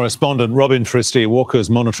 Well, our correspondent Robin Christie-Walker is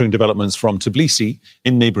monitoring developments from Tbilisi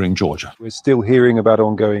in neighboring Georgia. We're still hearing about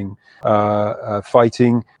ongoing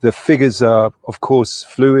fighting. The figures are, of course,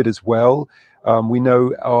 fluid as well. We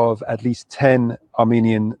know of at least 10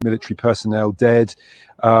 Armenian military personnel dead.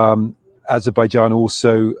 Azerbaijan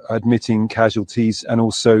also admitting casualties and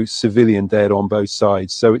also civilian dead on both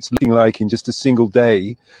sides. So it's looking like in just a single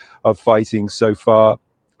day of fighting so far,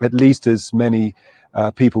 at least as many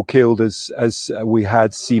people killed as we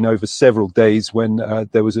had seen over several days when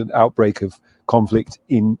there was an outbreak of conflict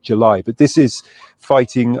in July. But this is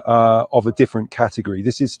fighting of a different category.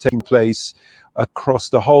 This is taking place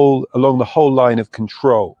along the whole line of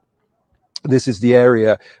control. This is the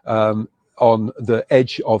area on the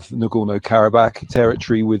edge of Nagorno-Karabakh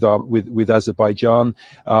territory with Azerbaijan,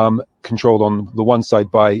 controlled on the one side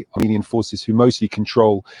by Armenian forces who mostly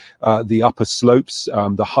control the upper slopes,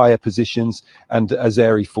 the higher positions, and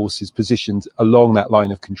Azeri forces positioned along that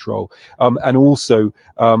line of control. And also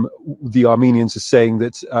the Armenians are saying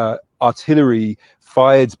that artillery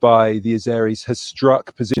fired by the Azeris has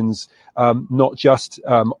struck positions not just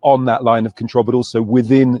on that line of control, but also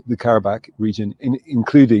within the Karabakh region,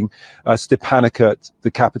 including Stepanakert, the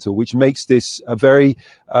capital, which makes this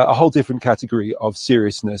a whole different category of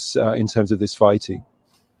seriousness in terms of this fighting.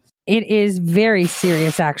 It is very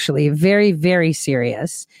serious, actually. Very, very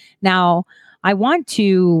serious. Now, I want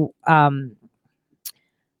to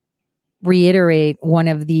reiterate one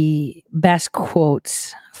of the best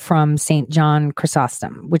quotes from St. John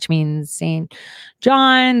Chrysostom, which means St.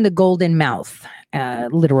 John, the golden mouth.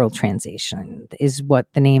 Literal translation is what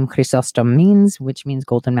the name Chrysostom means, which means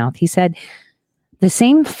golden mouth. He said, "The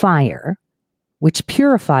same fire which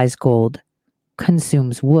purifies gold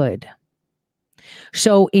consumes wood.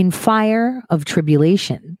 So in fire of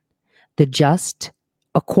tribulation, the just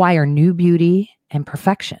acquire new beauty and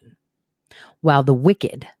perfection, while the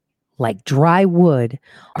wicked, like dry wood,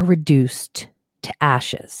 are reduced to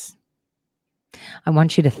ashes." I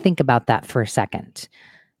want you to think about that for a second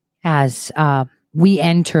as we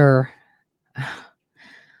enter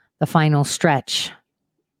the final stretch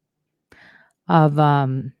of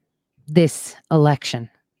this election.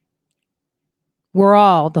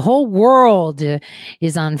 The whole world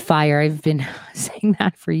is on fire. I've been saying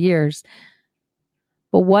that for years.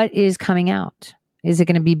 But what is coming out? Is it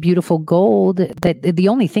going to be beautiful gold? That the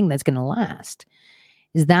only thing that's going to last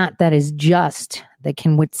is that is just, that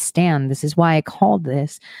can withstand. This is why I called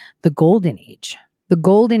this the golden age. The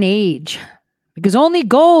golden age. Because only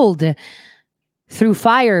gold through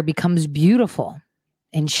fire becomes beautiful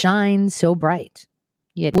and shines so bright.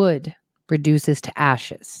 Yet wood reduces to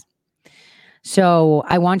ashes. So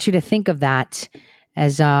I want you to think of that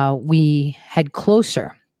as we head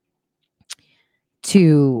closer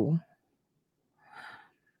to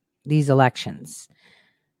these elections.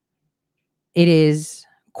 It is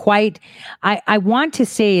quite, I want to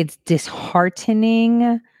say it's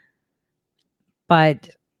disheartening, but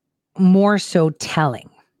more so telling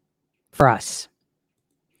for us.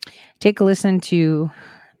 Take a listen to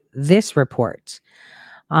this report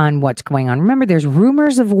on what's going on. Remember, there's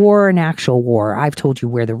rumors of war and actual war. I've told you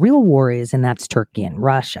where the real war is, and that's Turkey and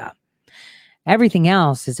Russia. Everything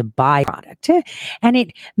else is a byproduct. And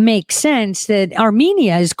it makes sense that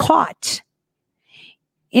Armenia is caught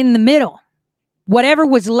in the middle. Whatever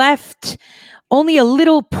was left, only a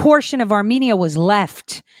little portion of Armenia was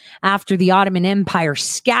left after the Ottoman Empire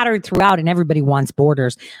scattered throughout, and everybody wants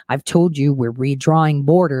borders. I've told you we're redrawing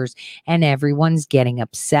borders, and everyone's getting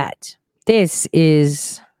upset. This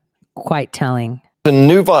is quite telling. The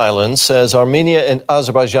new violence as Armenia and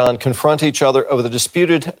Azerbaijan confront each other over the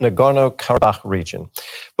disputed Nagorno-Karabakh region.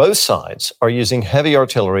 Both sides are using heavy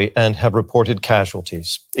artillery and have reported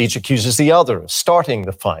casualties. Each accuses the other of starting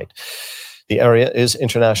the fight. The area is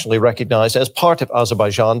internationally recognized as part of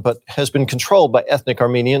Azerbaijan, but has been controlled by ethnic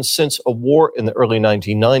Armenians since a war in the early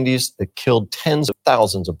 1990s that killed tens of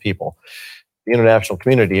thousands of people. The international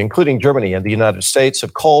community, including Germany and the United States,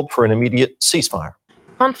 have called for an immediate ceasefire.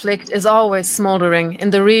 Conflict is always smoldering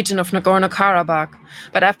in the region of Nagorno-Karabakh,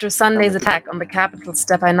 but after Sunday's attack on the capital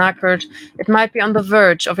Stepanakert, it might be on the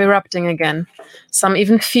verge of erupting again. Some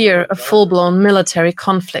even fear a full-blown military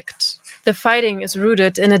conflict. The fighting is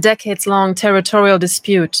rooted in a decades-long territorial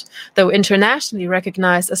dispute. Though internationally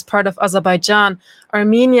recognized as part of Azerbaijan,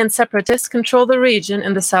 Armenian separatists control the region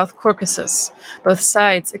in the South Caucasus. Both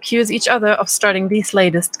sides accuse each other of starting these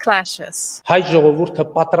latest clashes. The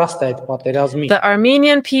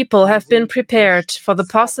Armenian people have been prepared for the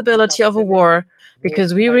possibility of a war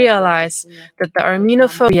because we realize that the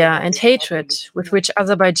Armenophobia and hatred with which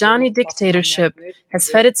Azerbaijani dictatorship has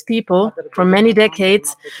fed its people for many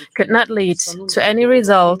decades could not lead to any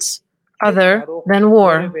results other than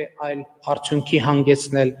war.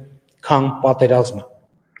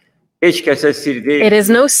 It is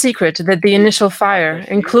no secret that the initial fire,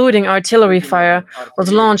 including artillery fire,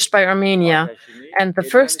 was launched by Armenia, and the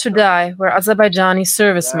first to die were Azerbaijani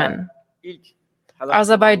servicemen.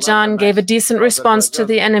 Azerbaijan gave a decent response to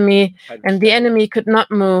the enemy, and the enemy could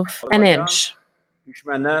not move an inch.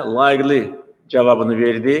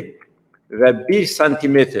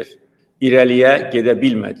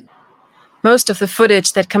 Most of the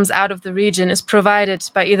footage that comes out of the region is provided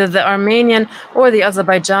by either the Armenian or the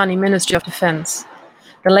Azerbaijani Ministry of Defense.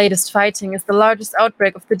 The latest fighting is the largest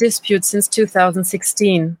outbreak of the dispute since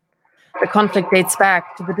 2016. The conflict dates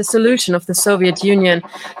back to the dissolution of the Soviet Union.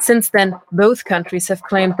 Since then, both countries have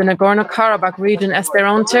claimed the Nagorno-Karabakh region as their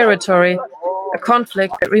own territory, a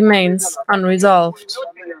conflict that remains unresolved.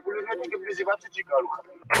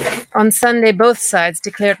 On Sunday, both sides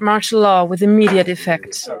declared martial law with immediate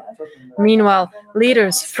effect. Meanwhile,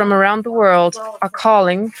 leaders from around the world are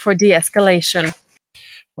calling for de-escalation.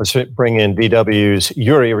 Let's bring in DW's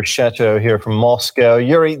Yuri Resheto here from Moscow.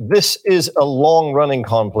 Yuri, this is a long-running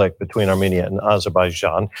conflict between Armenia and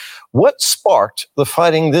Azerbaijan. What sparked the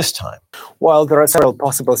fighting this time? Well, there are several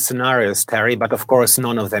possible scenarios, Terry, but of course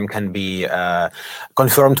none of them can be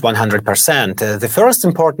confirmed 100%. The first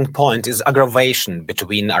important point is aggravation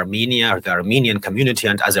between Armenia, or the Armenian community,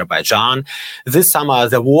 and Azerbaijan. This summer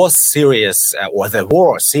there were serious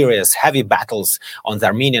heavy battles on the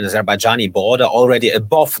Armenian-Azerbaijani border already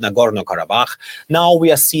above Nagorno-Karabakh. Now we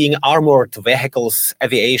are seeing armored vehicles,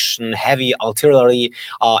 aviation, heavy artillery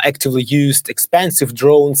actively used, expensive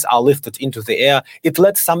drones are lifted into the air. It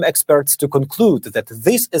led some experts to conclude that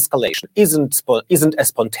this escalation isn't a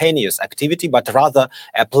spontaneous activity, but rather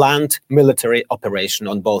a planned military operation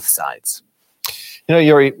on both sides. You know,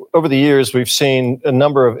 Yuri, over the years, we've seen a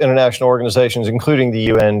number of international organizations, including the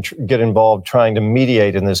UN, get involved trying to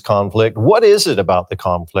mediate in this conflict. What is it about the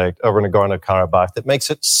conflict over Nagorno-Karabakh that makes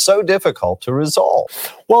it so difficult to resolve?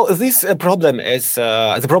 Well, this problem is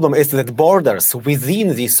that borders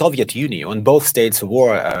within the Soviet Union, both states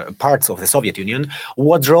were parts of the Soviet Union,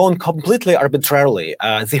 were drawn completely arbitrarily.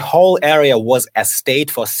 The whole area was a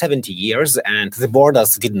state for 70 years, and the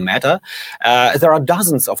borders didn't matter. There are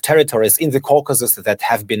dozens of territories in the Caucasus that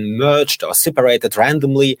have been merged or separated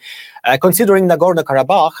randomly. Considering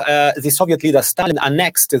Nagorno-Karabakh, the Soviet leader Stalin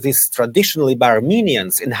annexed this traditionally by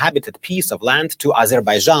Armenians inhabited piece of land to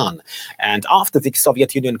Azerbaijan. And after the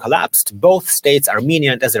Soviet Union collapsed, both states,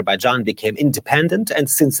 Armenia and Azerbaijan, became independent. And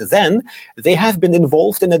since then, they have been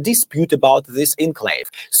involved in a dispute about this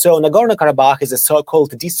enclave. So Nagorno-Karabakh is a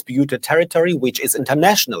so-called disputed territory, which is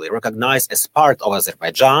internationally recognized as part of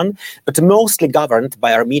Azerbaijan, but mostly governed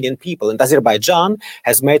by Armenian people. And Azerbaijan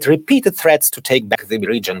has made repeated threats to take back the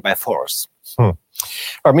region by force.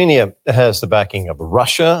 Armenia has the backing of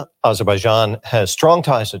Russia. Azerbaijan has strong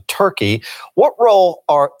ties to Turkey. What role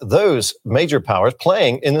are those major powers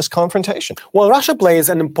playing in this confrontation? Well, Russia plays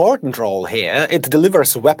an important role here. It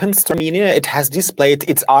delivers weapons to Armenia. It has displayed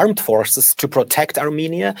its armed forces to protect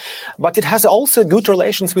Armenia, but it has also good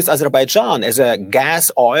relations with Azerbaijan. As a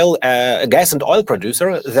gas and oil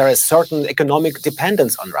producer, there is certain economic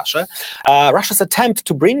dependence on Russia. Russia's attempt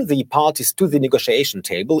to bring the parties to the negotiation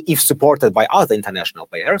table, if supported by other international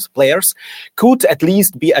players, could at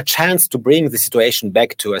least be a chance to bring the situation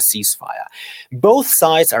back to a ceasefire. Both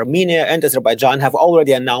sides, Armenia and Azerbaijan, have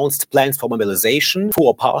already announced plans for mobilization, full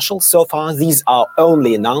or partial. So far, these are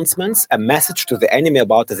only announcements, a message to the enemy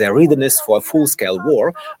about their readiness for a full-scale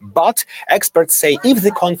war. But experts say if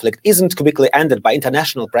the conflict isn't quickly ended by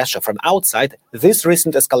international pressure from outside, this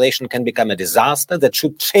recent escalation can become a disaster that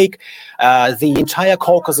should shake the entire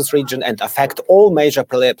Caucasus region and affect all major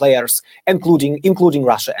players, including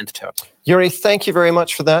Russia and Turkey. Yuri, thank you very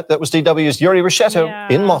much for that. That was DW's Yuri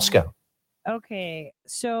Reshetto in Moscow. Okay,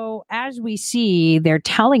 so as we see, they are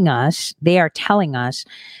telling us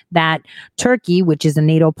that Turkey, which is a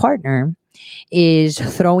NATO partner, is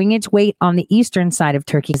throwing its weight on the eastern side of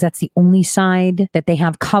Turkey because that's the only side that they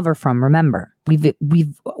have cover from. Remember,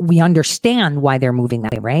 we understand why they're moving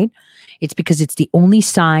that way, right? It's because it's the only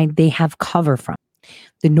side they have cover from.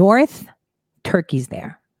 The north, Turkey's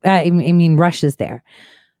there. Russia's there.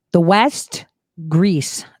 The west,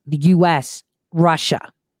 Greece, the US,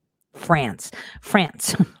 Russia, France,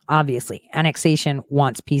 obviously. Annexation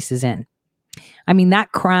wants pieces in.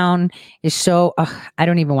 That crown is so, I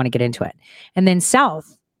don't even want to get into it. And then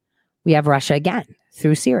south, we have Russia again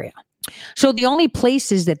through Syria. So the only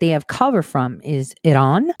places that they have cover from is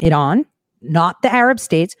Iran, not the Arab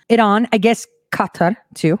states, Iran, I guess Qatar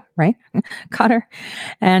too, right? Qatar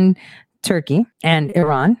and Turkey and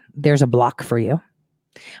Iran. There's a block for you.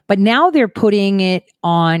 But now they're putting it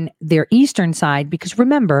on their eastern side because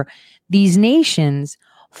remember, these nations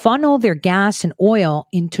funnel their gas and oil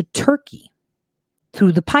into Turkey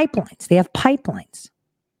through the pipelines. They have pipelines.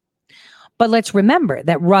 But let's remember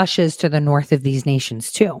that Russia is to the north of these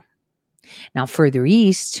nations too. Now, further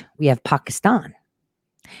east, we have Pakistan.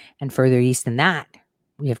 And further east than that,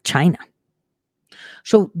 we have China.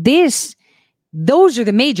 So those are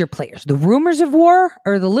the major players. The rumors of war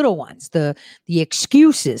are the little ones, the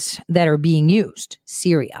excuses that are being used.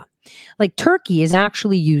 Syria. Like Turkey is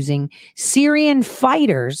actually using Syrian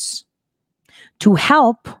fighters to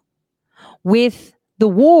help with the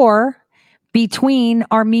war between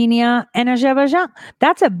Armenia and Azerbaijan.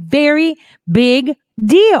 That's a very big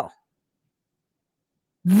deal.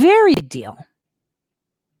 Very big deal.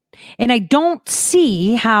 And I don't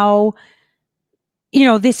see how,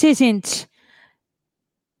 this isn't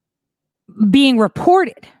being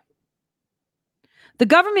reported. The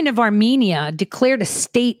government of Armenia declared a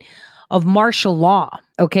state of martial law.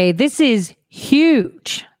 Okay, this is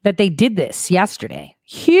huge that they did this yesterday.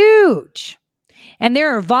 Huge. And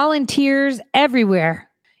there are volunteers everywhere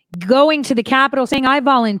going to the capital saying, I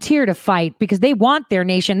volunteer to fight because they want their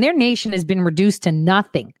nation. Their nation has been reduced to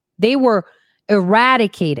nothing. They were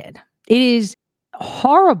eradicated. It is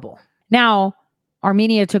horrible. Now,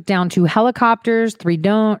 Armenia took down 2 helicopters, 3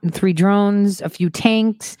 drones, a few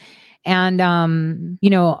tanks, and,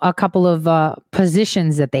 a couple of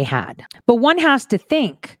positions that they had. But one has to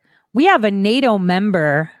think, we have a NATO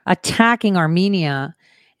member attacking Armenia,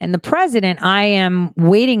 and the president, I am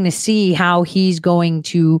waiting to see how he's going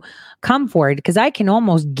to come forward, because I can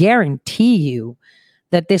almost guarantee you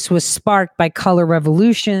that this was sparked by color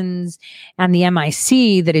revolutions and the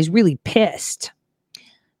MIC that is really pissed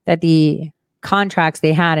that the contracts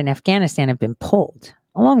they had in Afghanistan have been pulled,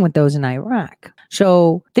 along with those in Iraq.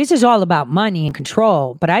 So this is all about money and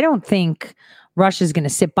control, but I don't think Russia's going to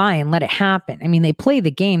sit by and let it happen. I mean, they play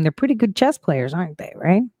the game. They're pretty good chess players, aren't they,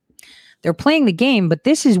 right? They're playing the game, but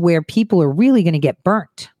this is where people are really going to get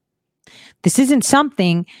burnt. This isn't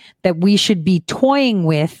something that we should be toying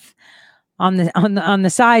with on the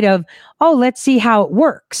side of, oh, let's see how it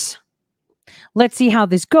works. Let's see how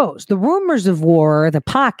this goes. The rumors of war are the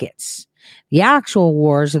pockets. The actual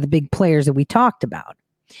wars are the big players that we talked about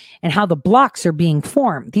and how the blocks are being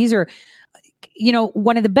formed. These are,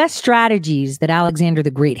 one of the best strategies that Alexander the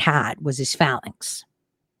Great had was his phalanx.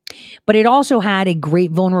 But it also had a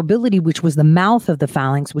great vulnerability, which was the mouth of the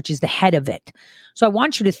phalanx, which is the head of it. So I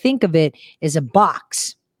want you to think of it as a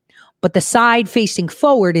box, but the side facing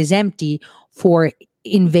forward is empty for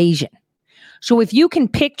invasion. So if you can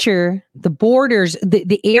picture the borders,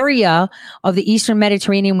 the area of the Eastern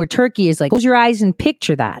Mediterranean where Turkey is, like, close your eyes and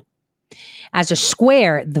picture that. As a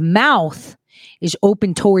square, the mouth is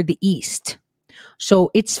open toward the east.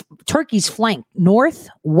 So it's Turkey's flank, north,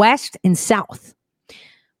 west, and south.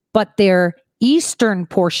 But their eastern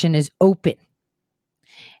portion is open.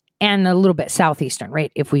 And a little bit southeastern,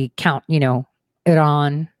 right? If we count,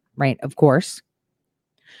 Iran, right? Of course.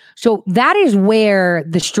 So that is where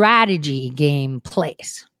the strategy game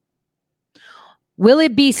plays. Will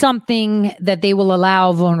it be something that they will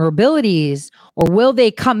allow vulnerabilities, or will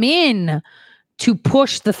they come in to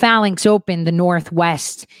push the phalanx open, the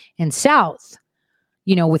northwest and south,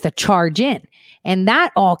 with a charge in? And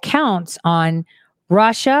that all counts on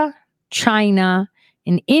Russia, China,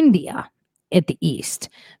 and India at the east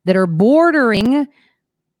that are bordering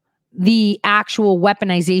the actual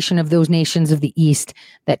weaponization of those nations of the east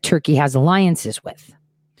that Turkey has alliances with.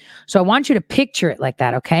 So I want you to picture it like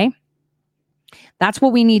that, okay? That's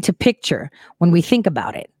what we need to picture when we think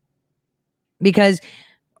about it, because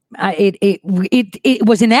it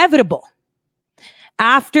was inevitable.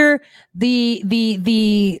 After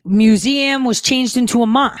the museum was changed into a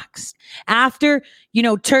mosque, after,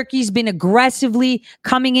 Turkey's been aggressively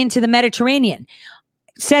coming into the Mediterranean,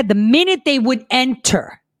 said the minute they would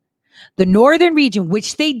enter the northern region,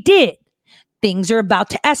 which they did, things are about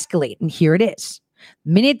to escalate. And here it is.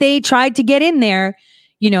 The minute they tried to get in there,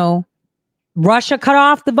 Russia cut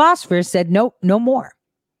off the Bosphorus, said, nope, no more.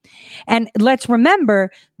 And let's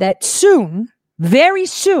remember that soon, very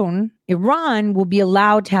soon, Iran will be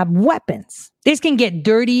allowed to have weapons. This can get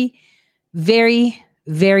dirty very,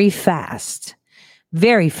 very fast.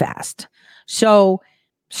 Very fast. So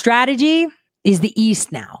strategy is the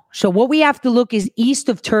east now. So what we have to look is east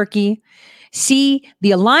of Turkey, see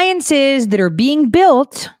the alliances that are being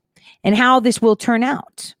built and how this will turn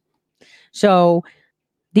out. So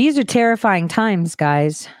these are terrifying times,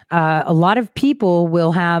 guys. A lot of people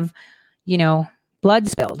will have, blood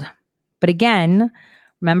spilled. But again,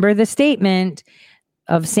 remember the statement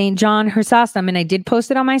of St. John Chrysostom, and I did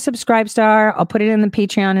post it on my Subscribestar. I'll put it in the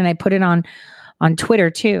Patreon, and I put it on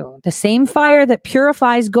Twitter too. The same fire that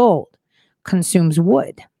purifies gold consumes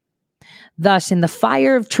wood. Thus, in the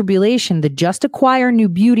fire of tribulation, the just acquire new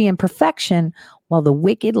beauty and perfection, while the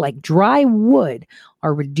wicked, like dry wood,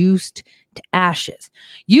 are reduced to ashes.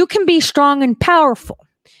 You can be strong and powerful,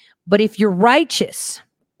 but if you're righteous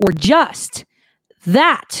or just,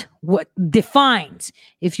 that what defines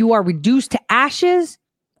if you are reduced to ashes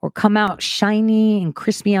or come out shiny and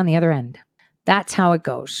crispy on the other end. That's how it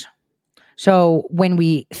goes. So when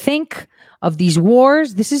we think of these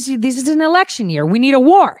wars, this is an election year. We need a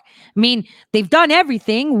war. I mean, they've done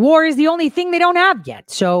everything. War is the only thing they don't have yet.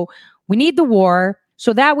 So we need the war,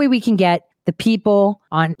 so that way we can get the people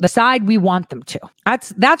on the side we want them to.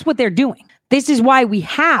 That's what they're doing. This is why we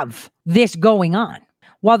have this going on.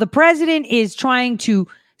 While the president is trying to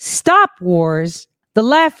stop wars, the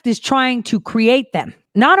left is trying to create them.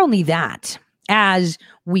 Not only that, as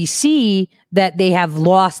we see that they have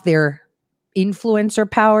lost their influencer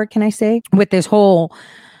power, can I say, with this whole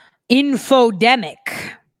infodemic,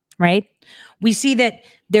 right? We see that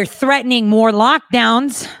they're threatening more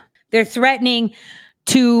lockdowns. They're threatening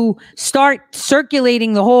to start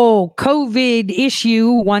circulating the whole COVID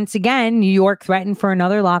issue once again. New York threatened for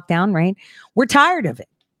another lockdown, right? We're tired of it.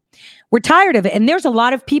 We're tired of it. And there's a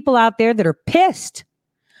lot of people out there that are pissed.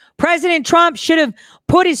 President Trump should have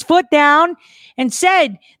put his foot down and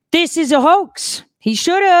said, this is a hoax. He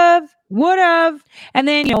should have, would have. And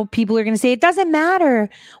then, people are going to say, it doesn't matter.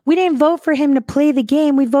 We didn't vote for him to play the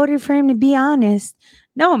game. We voted for him to be honest.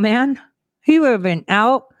 No, man. He would have been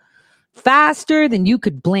out faster than you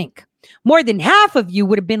could blink. More than half of you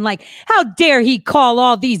would have been like, how dare he call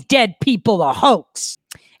all these dead people a hoax?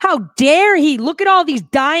 How dare he? Look at all these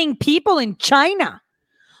dying people in China.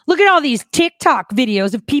 Look at all these TikTok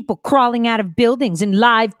videos of people crawling out of buildings and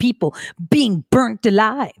live people being burnt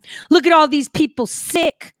alive. Look at all these people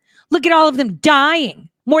sick. Look at all of them dying.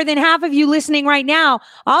 More than half of you listening right now,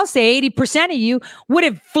 I'll say 80% of you would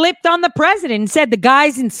have flipped on the president and said the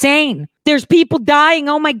guy's insane. There's people dying.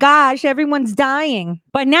 Oh my gosh, everyone's dying.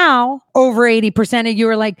 But now over 80% of you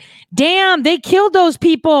are like, damn, they killed those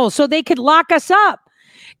people so they could lock us up.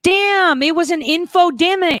 Damn, it was an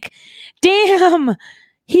infodemic. Damn,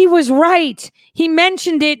 he was right. He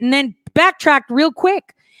mentioned it and then backtracked real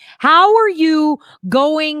quick. How are you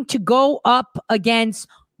going to go up against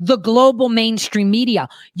the global mainstream media?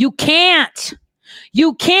 You can't.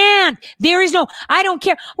 You can't. There is no, I don't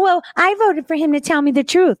care. Well, I voted for him to tell me the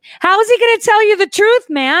truth. How is he going to tell you the truth,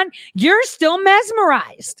 man? You're still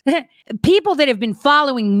mesmerized. People that have been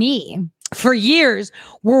following me for years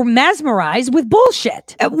were mesmerized with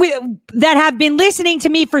bullshit, that have been listening to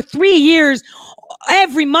me for 3 years,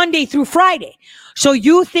 every Monday through Friday. So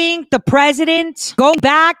you think the president going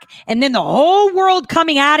back and then the whole world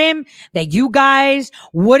coming at him, that you guys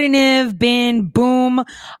wouldn't have been boom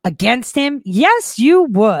against him? Yes, you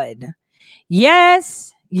would.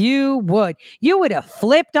 Yes, you would. You would have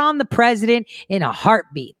flipped on the president in a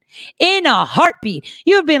heartbeat. In a heartbeat.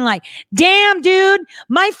 You've been like, damn, dude,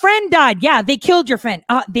 my friend died. Yeah, they killed your friend.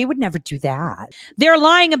 They would never do that. They're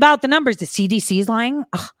lying about the numbers. The CDC's lying.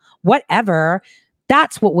 Whatever.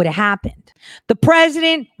 That's what would have happened. The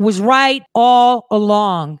president was right all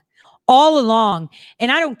along. All along.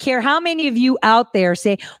 And I don't care how many of you out there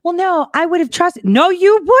say, well, no, I would have trusted. No,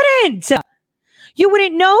 you wouldn't. You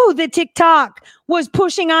wouldn't know that TikTok was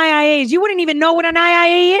pushing IIAs. You wouldn't even know what an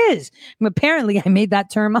IIA is. Apparently, I made that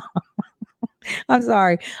term up. I'm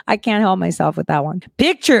sorry. I can't help myself with that one.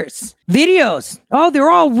 Pictures, videos. Oh,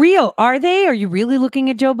 they're all real. Are they? Are you really looking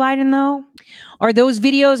at Joe Biden, though? Are those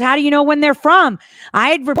videos? How do you know when they're from? I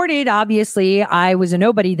had reported, obviously, I was a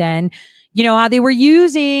nobody then, you know, how they were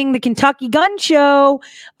using the Kentucky gun show,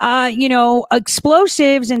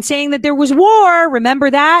 explosives and saying that there was war.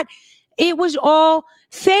 Remember that? It was all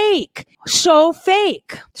fake. So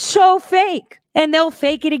fake. So fake. And they'll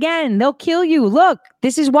fake it again. They'll kill you. Look,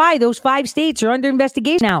 this is why those 5 states are under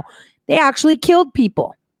investigation now. They actually killed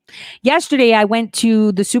people. Yesterday, I went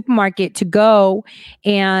to the supermarket to go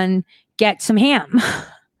and get some ham.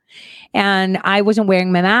 And I wasn't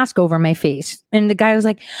wearing my mask over my face. And the guy was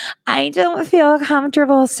like, I don't feel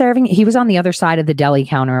comfortable serving. He was on the other side of the deli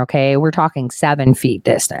counter, okay? We're talking 7 feet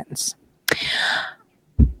distance.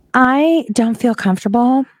 I don't feel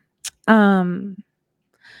comfortable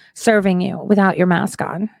serving you without your mask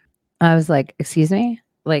on. I was like, excuse me?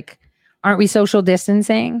 Like, aren't we social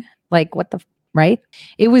distancing? Like, what the, right?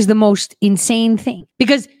 It was the most insane thing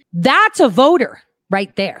because that's a voter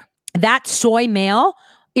right there. That soy male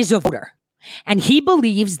is a voter. And he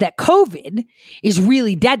believes that COVID is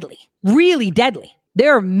really deadly, really deadly.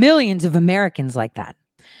 There are millions of Americans like that.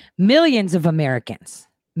 Millions of Americans,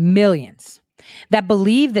 millions that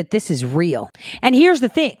believe that this is real. And here's the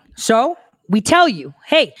thing. So we tell you,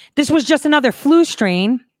 hey, this was just another flu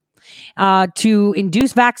strain to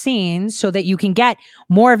induce vaccines so that you can get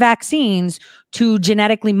more vaccines to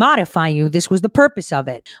genetically modify you. This was the purpose of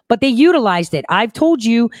it. But they utilized it. I've told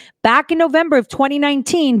you back in November of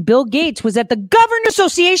 2019, Bill Gates was at the Governors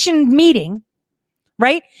Association meeting,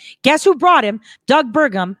 right? Guess who brought him? Doug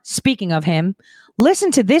Burgum. Speaking of him,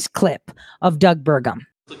 listen to this clip of Doug Burgum.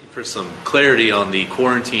 Looking for some clarity on the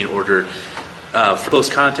quarantine order. For close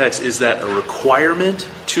contacts, is that a requirement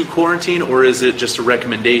to quarantine or is it just a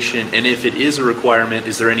recommendation? And if it is a requirement,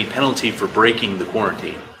 is there any penalty for breaking the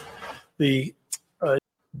quarantine? The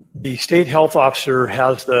state health officer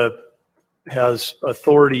has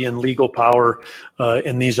authority and legal power,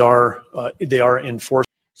 and they are enforced.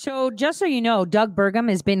 So just so you know, Doug Burgum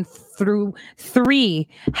has been through 3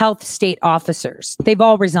 health state officers. They've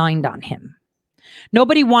all resigned on him.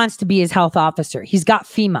 Nobody wants to be his health officer. He's got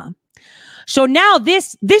FEMA. So now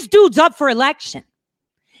this dude's up for election.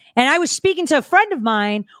 And I was speaking to a friend of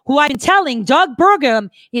mine who I've been telling Doug Burgum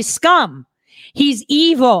is scum. He's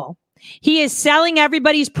evil. He is selling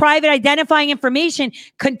everybody's private identifying information,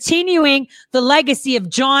 continuing the legacy of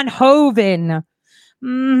John Hoeven.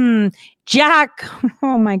 Jack.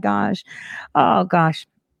 Oh my gosh. Oh gosh.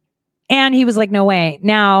 And he was like, no way.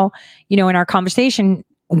 Now, in our conversation,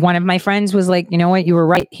 one of my friends was like, you know what, you were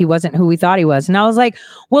right. He wasn't who we thought he was. And I was like,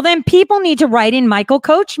 well, then people need to write in Michael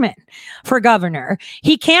Coachman for governor.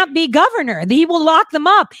 He can't be governor. He will lock them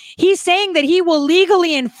up. He's saying that he will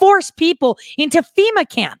legally enforce people into FEMA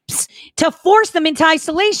camps to force them into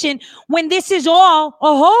isolation when this is all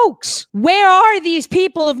a hoax. Where are these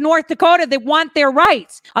people of North Dakota that want their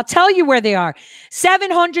rights? I'll tell you where they are.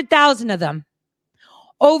 700,000 of them.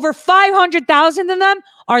 Over 500,000 of them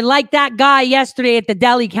are like that guy yesterday at the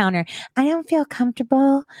deli counter. I don't feel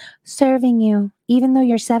comfortable serving you, even though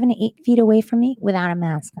you're 7 to 8 feet away from me without a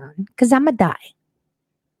mask on, because I'm going to die.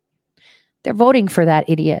 They're voting for that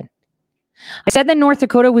idiot. I said that North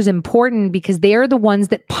Dakota was important because they're the ones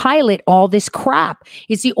that pilot all this crap.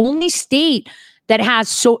 It's the only state that has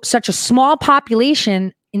such a small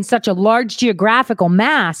population in such a large geographical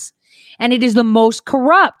mass, and it is the most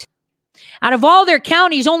corrupt. Out of all their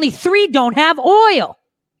counties, only 3 don't have oil.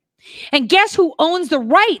 And guess who owns the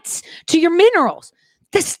rights to your minerals?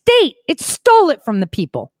 The state. It stole it from the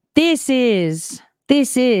people. This is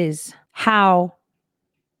how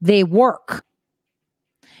they work.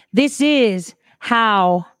 This is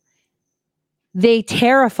how they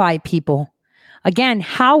terrify people. Again,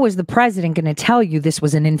 how was the president going to tell you this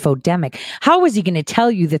was an infodemic? How was he going to tell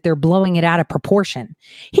you that they're blowing it out of proportion?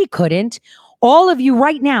 He couldn't. All of you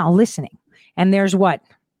right now listening, and there's what?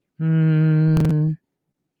 Let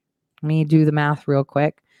me do the math real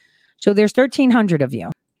quick. So there's 1,300 of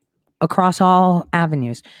you across all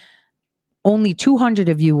avenues. Only 200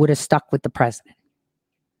 of you would have stuck with the president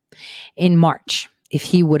in March if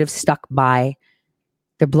he would have stuck by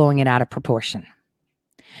they're blowing it out of proportion.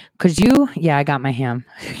 Because I got my ham.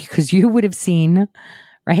 Because you would have seen,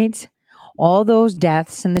 right? All those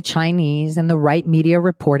deaths and the Chinese and the right media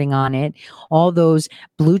reporting on it, all those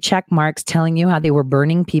blue check marks telling you how they were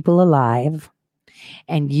burning people alive,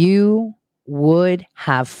 and you would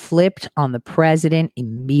have flipped on the president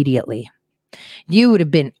immediately. You would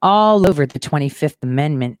have been all over the 25th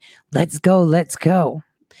Amendment. Let's go, let's go.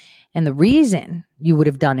 And the reason you would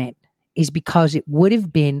have done it is because it would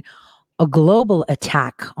have been a global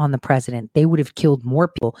attack on the president. They would have killed more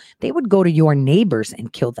people. They would go to your neighbors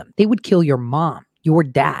and kill them. They would kill your mom, your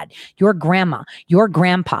dad, your grandma, your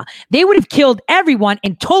grandpa. They would have killed everyone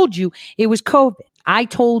and told you it was COVID. I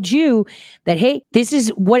told you that, hey, this is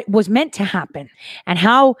what was meant to happen. And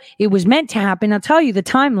how it was meant to happen, I'll tell you the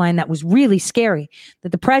timeline that was really scary.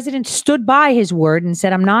 That the president stood by his word and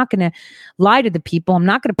said, I'm not going to lie to the people. I'm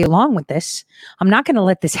not going to play along with this. I'm not going to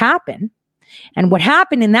let this happen. And what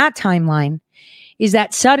happened in that timeline is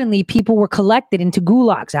that suddenly people were collected into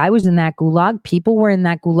gulags. I was in that gulag. People were in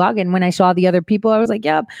that gulag. And when I saw the other people, I was like,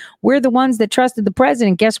 yeah, we're the ones that trusted the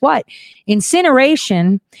president. Guess what?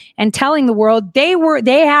 Incineration and telling the world they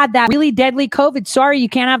had that really deadly COVID. Sorry, you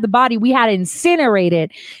can't have the body. We had to incinerate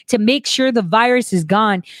it to make sure the virus is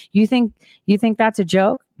gone. You think that's a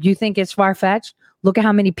joke? You think it's far-fetched? Look at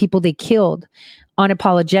how many people they killed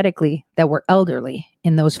unapologetically that were elderly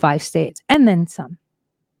in those 5 states, and then some.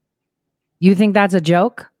 You think that's a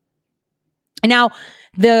joke? And now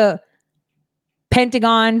the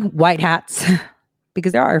Pentagon, white hats,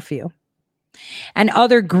 because there are a few, and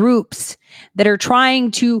other groups that are trying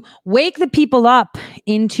to wake the people up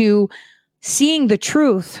into seeing the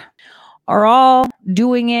truth are all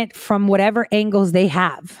doing it from whatever angles they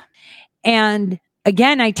have. And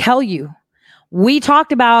again, I tell you, we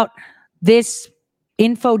talked about this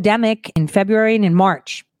infodemic in February and in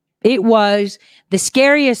March. It was the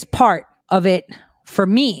scariest part of it for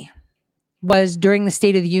me was during the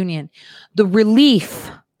State of the Union. The relief,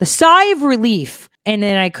 the sigh of relief, and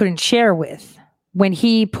then I couldn't share with when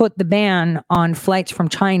he put the ban on flights from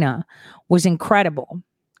China was incredible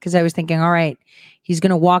because I was thinking, all right, he's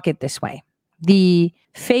going to walk it this way. The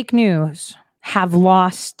fake news have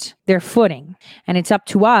lost their footing, and it's up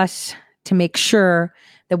to us to make sure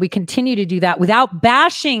that we continue to do that without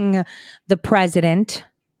bashing the president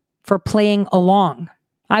for playing along.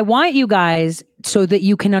 I want you guys so that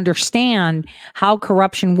you can understand how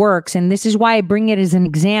corruption works. And this is why I bring it as an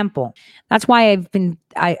example. That's why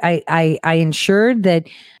I ensured that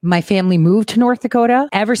my family moved to North Dakota.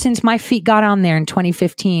 Ever since my feet got on there in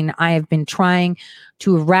 2015, I have been trying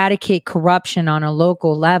to eradicate corruption on a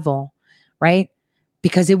local level, right?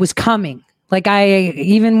 Because it was coming. Like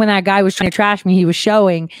even when that guy was trying to trash me, he was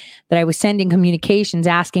showing that I was sending communications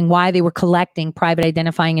asking why they were collecting private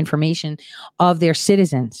identifying information of their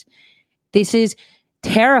citizens. This is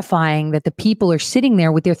terrifying that the people are sitting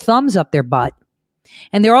there with their thumbs up their butt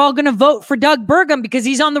and they're all going to vote for Doug Burgum because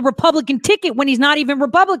he's on the Republican ticket when he's not even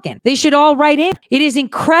Republican. They should all write in. It is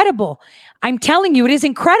incredible. I'm telling you, it is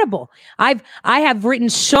incredible. I have written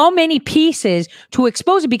so many pieces to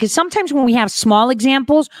expose it, because sometimes when we have small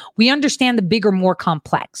examples, we understand the bigger, more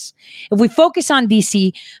complex. If we focus on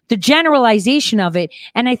DC, the generalization of it,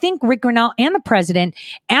 and I think Rick Grinnell and the president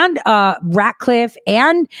and Ratcliffe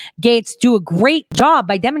and Gates do a great job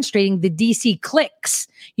by demonstrating the DC cliques,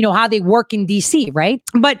 you know, how they work in DC, right?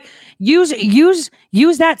 But use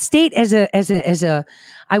that state as a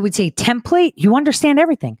I would say template. You understand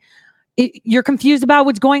everything. You're confused about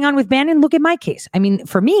what's going on with Bannon? Look at my case. I mean,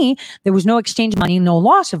 for me, there was no exchange of money, no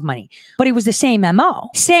loss of money, but it was the same MO.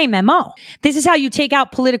 Same MO. This is how you take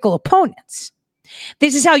out political opponents.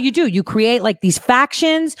 This is how you do. You create like these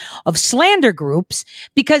factions of slander groups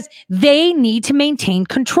because they need to maintain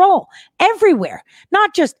control everywhere.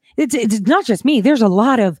 It's not just me. There's a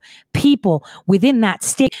lot of people within that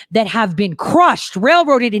state that have been crushed,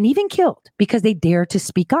 railroaded, and even killed because they dare to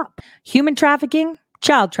speak up. Human trafficking,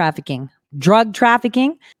 child trafficking, drug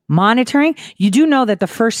trafficking, monitoring. You do know that the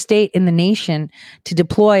first state in the nation to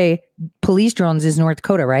deploy police drones is North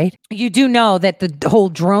Dakota, right? You do know that the whole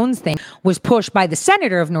drones thing was pushed by the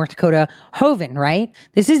senator of North Dakota, Hoeven, right?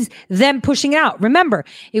 This is them pushing it out. Remember,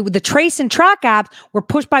 the trace and track apps were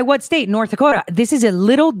pushed by what state? North Dakota. This is a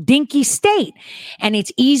little dinky state, and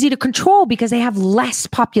it's easy to control because they have less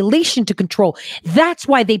population to control. That's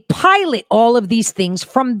why they pilot all of these things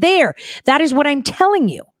from there. That is what I'm telling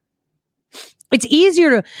you. It's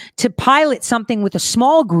easier to pilot something with a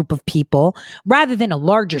small group of people rather than a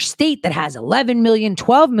larger state that has 11 million,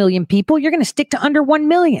 12 million people. You're going to stick to under 1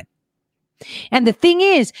 million. And the thing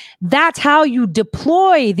is, that's how you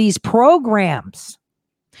deploy these programs.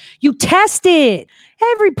 You test it.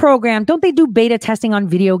 Every program. Don't they do beta testing on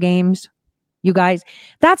video games? You guys,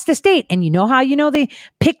 that's the state. And you know how you know they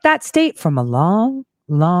picked that state? From a long,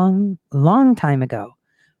 long, long time ago.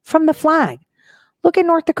 From the flag. Look at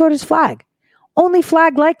North Dakota's flag. Only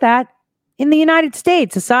flag like that in the United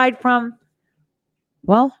States, aside from,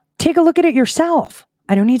 well, take a look at it yourself.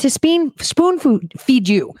 I don't need to spoon feed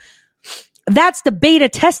you. That's the beta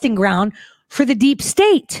testing ground for the deep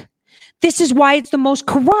state. This is why it's the most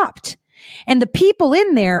corrupt. And the people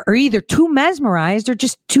in there are either too mesmerized or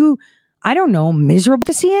just too, I don't know, miserable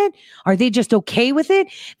to see it. Are they just okay with it?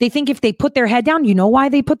 They think if they put their head down, you know why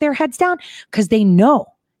they put their heads down? Because they know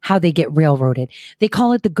how they get railroaded. They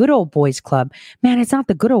call it the good old boys club. Man, it's not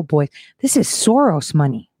the good old boys. This is Soros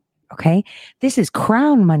money. Okay. This is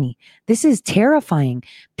crown money. This is terrifying.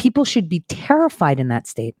 People should be terrified in that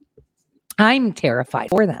state. I'm terrified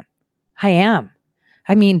for them. I am.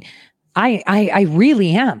 I mean, I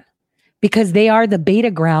really am, because they are the beta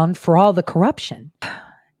ground for all the corruption.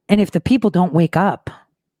 And if the people don't wake up,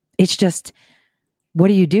 it's just, what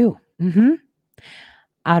do you do?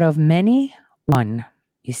 Out of many, one.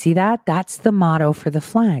 You see that? That's the motto for the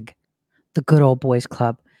flag, the good old boys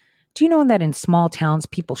club. Do you know that in small towns,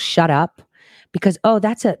 people shut up because, oh,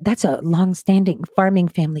 that's a long-standing farming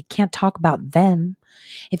family. Can't talk about them.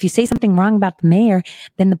 If you say something wrong about the mayor,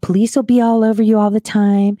 then the police will be all over you all the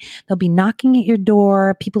time. They'll be knocking at your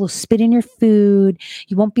door. People will spit in your food.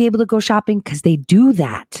 You won't be able to go shopping because they do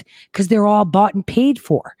that because they're all bought and paid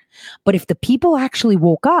for. But if the people actually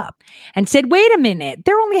woke up and said, wait a minute,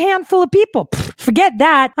 they're only a handful of people. Forget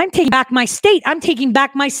that. I'm taking back my state. I'm taking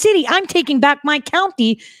back my city. I'm taking back my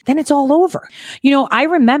county. Then it's all over. You know, I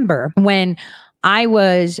remember when I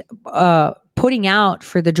was putting out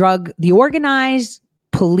for the organized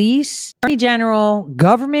police, attorney general,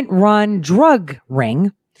 government-run drug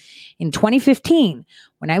ring in 2015,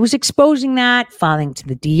 when I was exposing that, filing to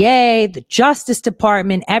the DA, the Justice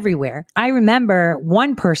Department, everywhere, I remember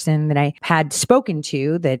one person that I had spoken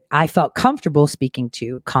to that I felt comfortable speaking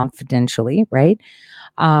to confidentially, right?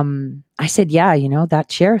 I said, yeah, you know,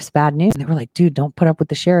 that sheriff's bad news. And they were like, dude, don't put up with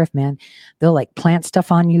the sheriff, man. They'll like plant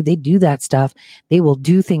stuff on you. They do that stuff. They will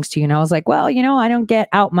do things to you. And I was like, well, you know, I don't get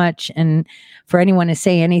out much and for anyone to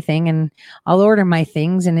say anything, and I'll order my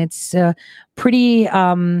things and it's pretty,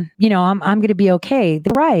 you know, I'm going to be okay.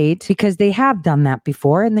 They're right, because they have done that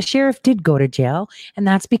before. And the sheriff did go to jail. And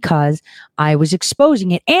that's because I was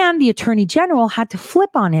exposing it. And the attorney general had to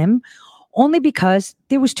flip on him only because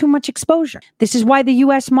there was too much exposure. This is why the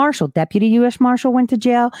U.S. Marshal, Deputy U.S. Marshal, went to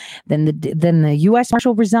jail. Then the U.S.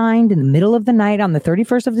 Marshal resigned in the middle of the night on the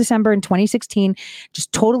 31st of December in 2016,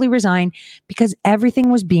 just totally resigned because everything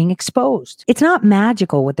was being exposed. It's not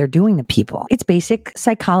magical what they're doing to people. It's basic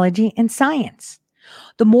psychology and science.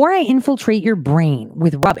 The more I infiltrate your brain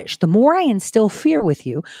with rubbish, the more I instill fear with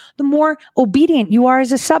you, the more obedient you are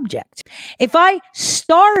as a subject. If I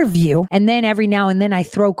starve you and then every now and then I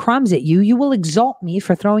throw crumbs at you, you will exalt me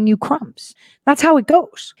for throwing you crumbs. That's how it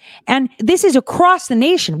goes. And this is across the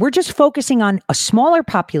nation. We're just focusing on a smaller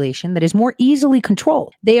population that is more easily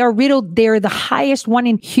controlled. They are riddled. They're the highest one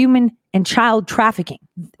in human and child trafficking.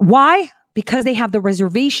 Why? Because they have the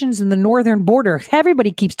reservations in the northern border.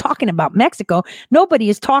 Everybody keeps talking about Mexico. Nobody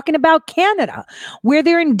is talking about Canada, where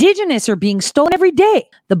their indigenous are being stolen every day.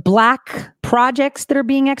 The black projects that are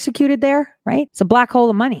being executed there, right? It's a black hole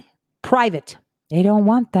of money. Private. They don't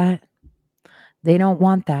want that. They don't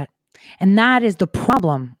want that. And that is the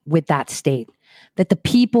problem with that state, that the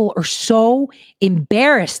people are so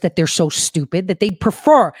embarrassed that they're so stupid that they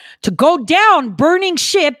prefer to go down burning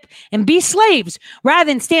ship and be slaves rather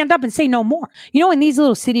than stand up and say no more. You know, in these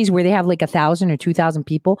little cities where they have like 1,000 or 2,000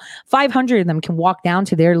 people, 500 of them can walk down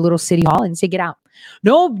to their little city hall and say, get out.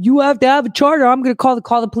 No, you have to have a charter. I'm going to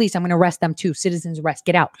call the police. I'm going to arrest them too. Citizens arrest.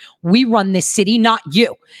 Get out. We run this city, not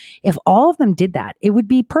you. If all of them did that, it would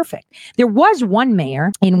be perfect. There was one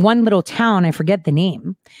mayor in one little town, I forget the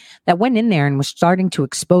name, that went in there and was starting to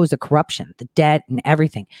expose the corruption, the debt and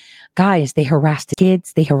everything. Guys, they harassed his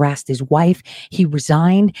kids. They harassed his wife. He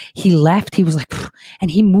resigned. He left. He was like, pfft,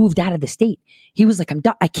 and he moved out of the state. He was like, I'm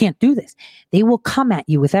done. I can't do this. They will come at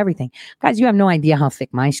you with everything. Guys, you have no idea how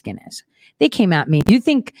thick my skin is. They came at me. You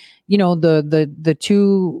think, you know, the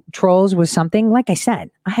two trolls was something? Like I said,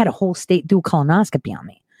 I had a whole state do colonoscopy on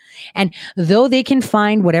me. And though they can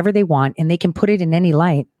find whatever they want and they can put it in any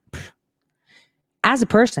light, as a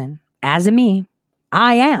person, as a me,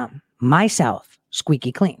 I am myself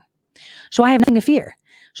squeaky clean. So I have nothing to fear.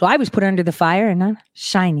 So I was put under the fire and I'm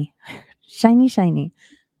shiny, shiny, shiny.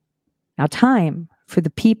 Now time for the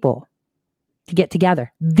people to get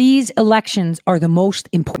together. These elections are the most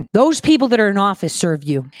important. Those people that are in office serve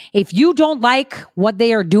you. If you don't like what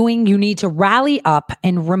they are doing, you need to rally up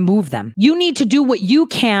and remove them. You need to do what you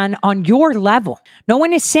can on your level. No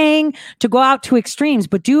one is saying to go out to extremes,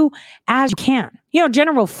 but do as you can. You know,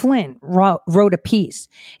 General Flynn wrote a piece.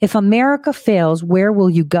 If America fails, where will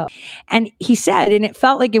you go? And he said, and it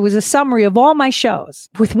felt like it was a summary of all my shows.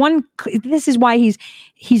 With one, this is why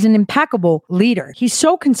he's an impeccable leader. He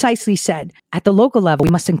so concisely said, at the local level, we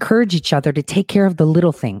must encourage each other to take care of the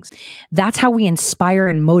little things. That's how we inspire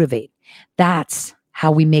and motivate. That's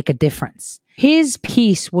how we make a difference. His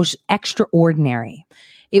piece was extraordinary.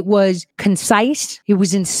 It was concise, it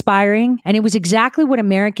was inspiring, and it was exactly what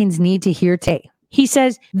Americans need to hear today. He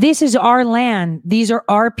says, this is our land. These are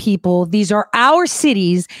our people. These are our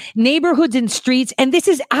cities, neighborhoods and streets. And this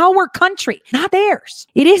is our country, not theirs.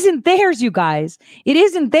 It isn't theirs, you guys. It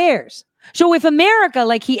isn't theirs. So if America,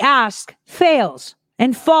 like he asked, fails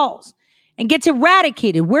and falls and gets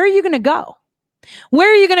eradicated, where are you going to go?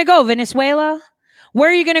 Where are you going to go? Venezuela? Where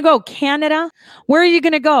are you going to go? Canada? Where are you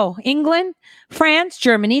going to go? England, France,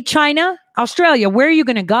 Germany, China, Australia? Where are you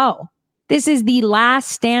going to go? This is the last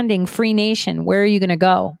standing free nation. Where are you going to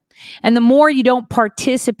go? And the more you don't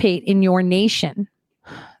participate in your nation,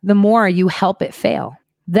 the more you help it fail.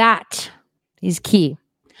 That is key.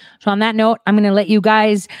 So on that note, I'm going to let you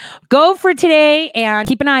guys go for today and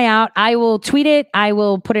keep an eye out. I will tweet it. I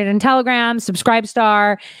will put it in Telegram,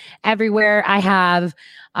 Subscribestar, everywhere. I have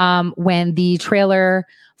when the trailer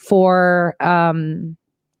for,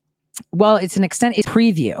 well, it's an extended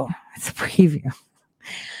preview. It's a preview.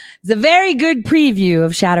 It's a very good preview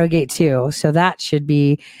of Shadowgate 2. So that should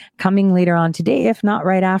be coming later on today, if not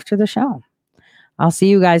right after the show. I'll see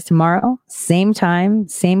you guys tomorrow. Same time,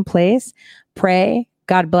 same place. Pray,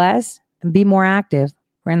 God bless, and be more active.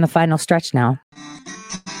 We're in the final stretch now.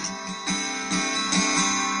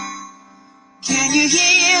 Can you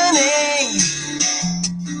hear me?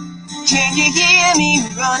 Can you hear me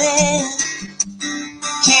running?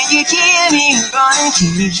 Can you hear me running?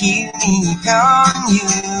 Can you hear me calling you?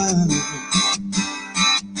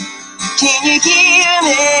 Can you hear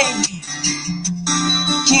me?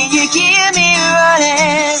 Can you hear me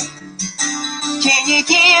running? Can you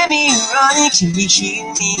hear me running? Can you hear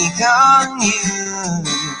me calling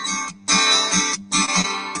you?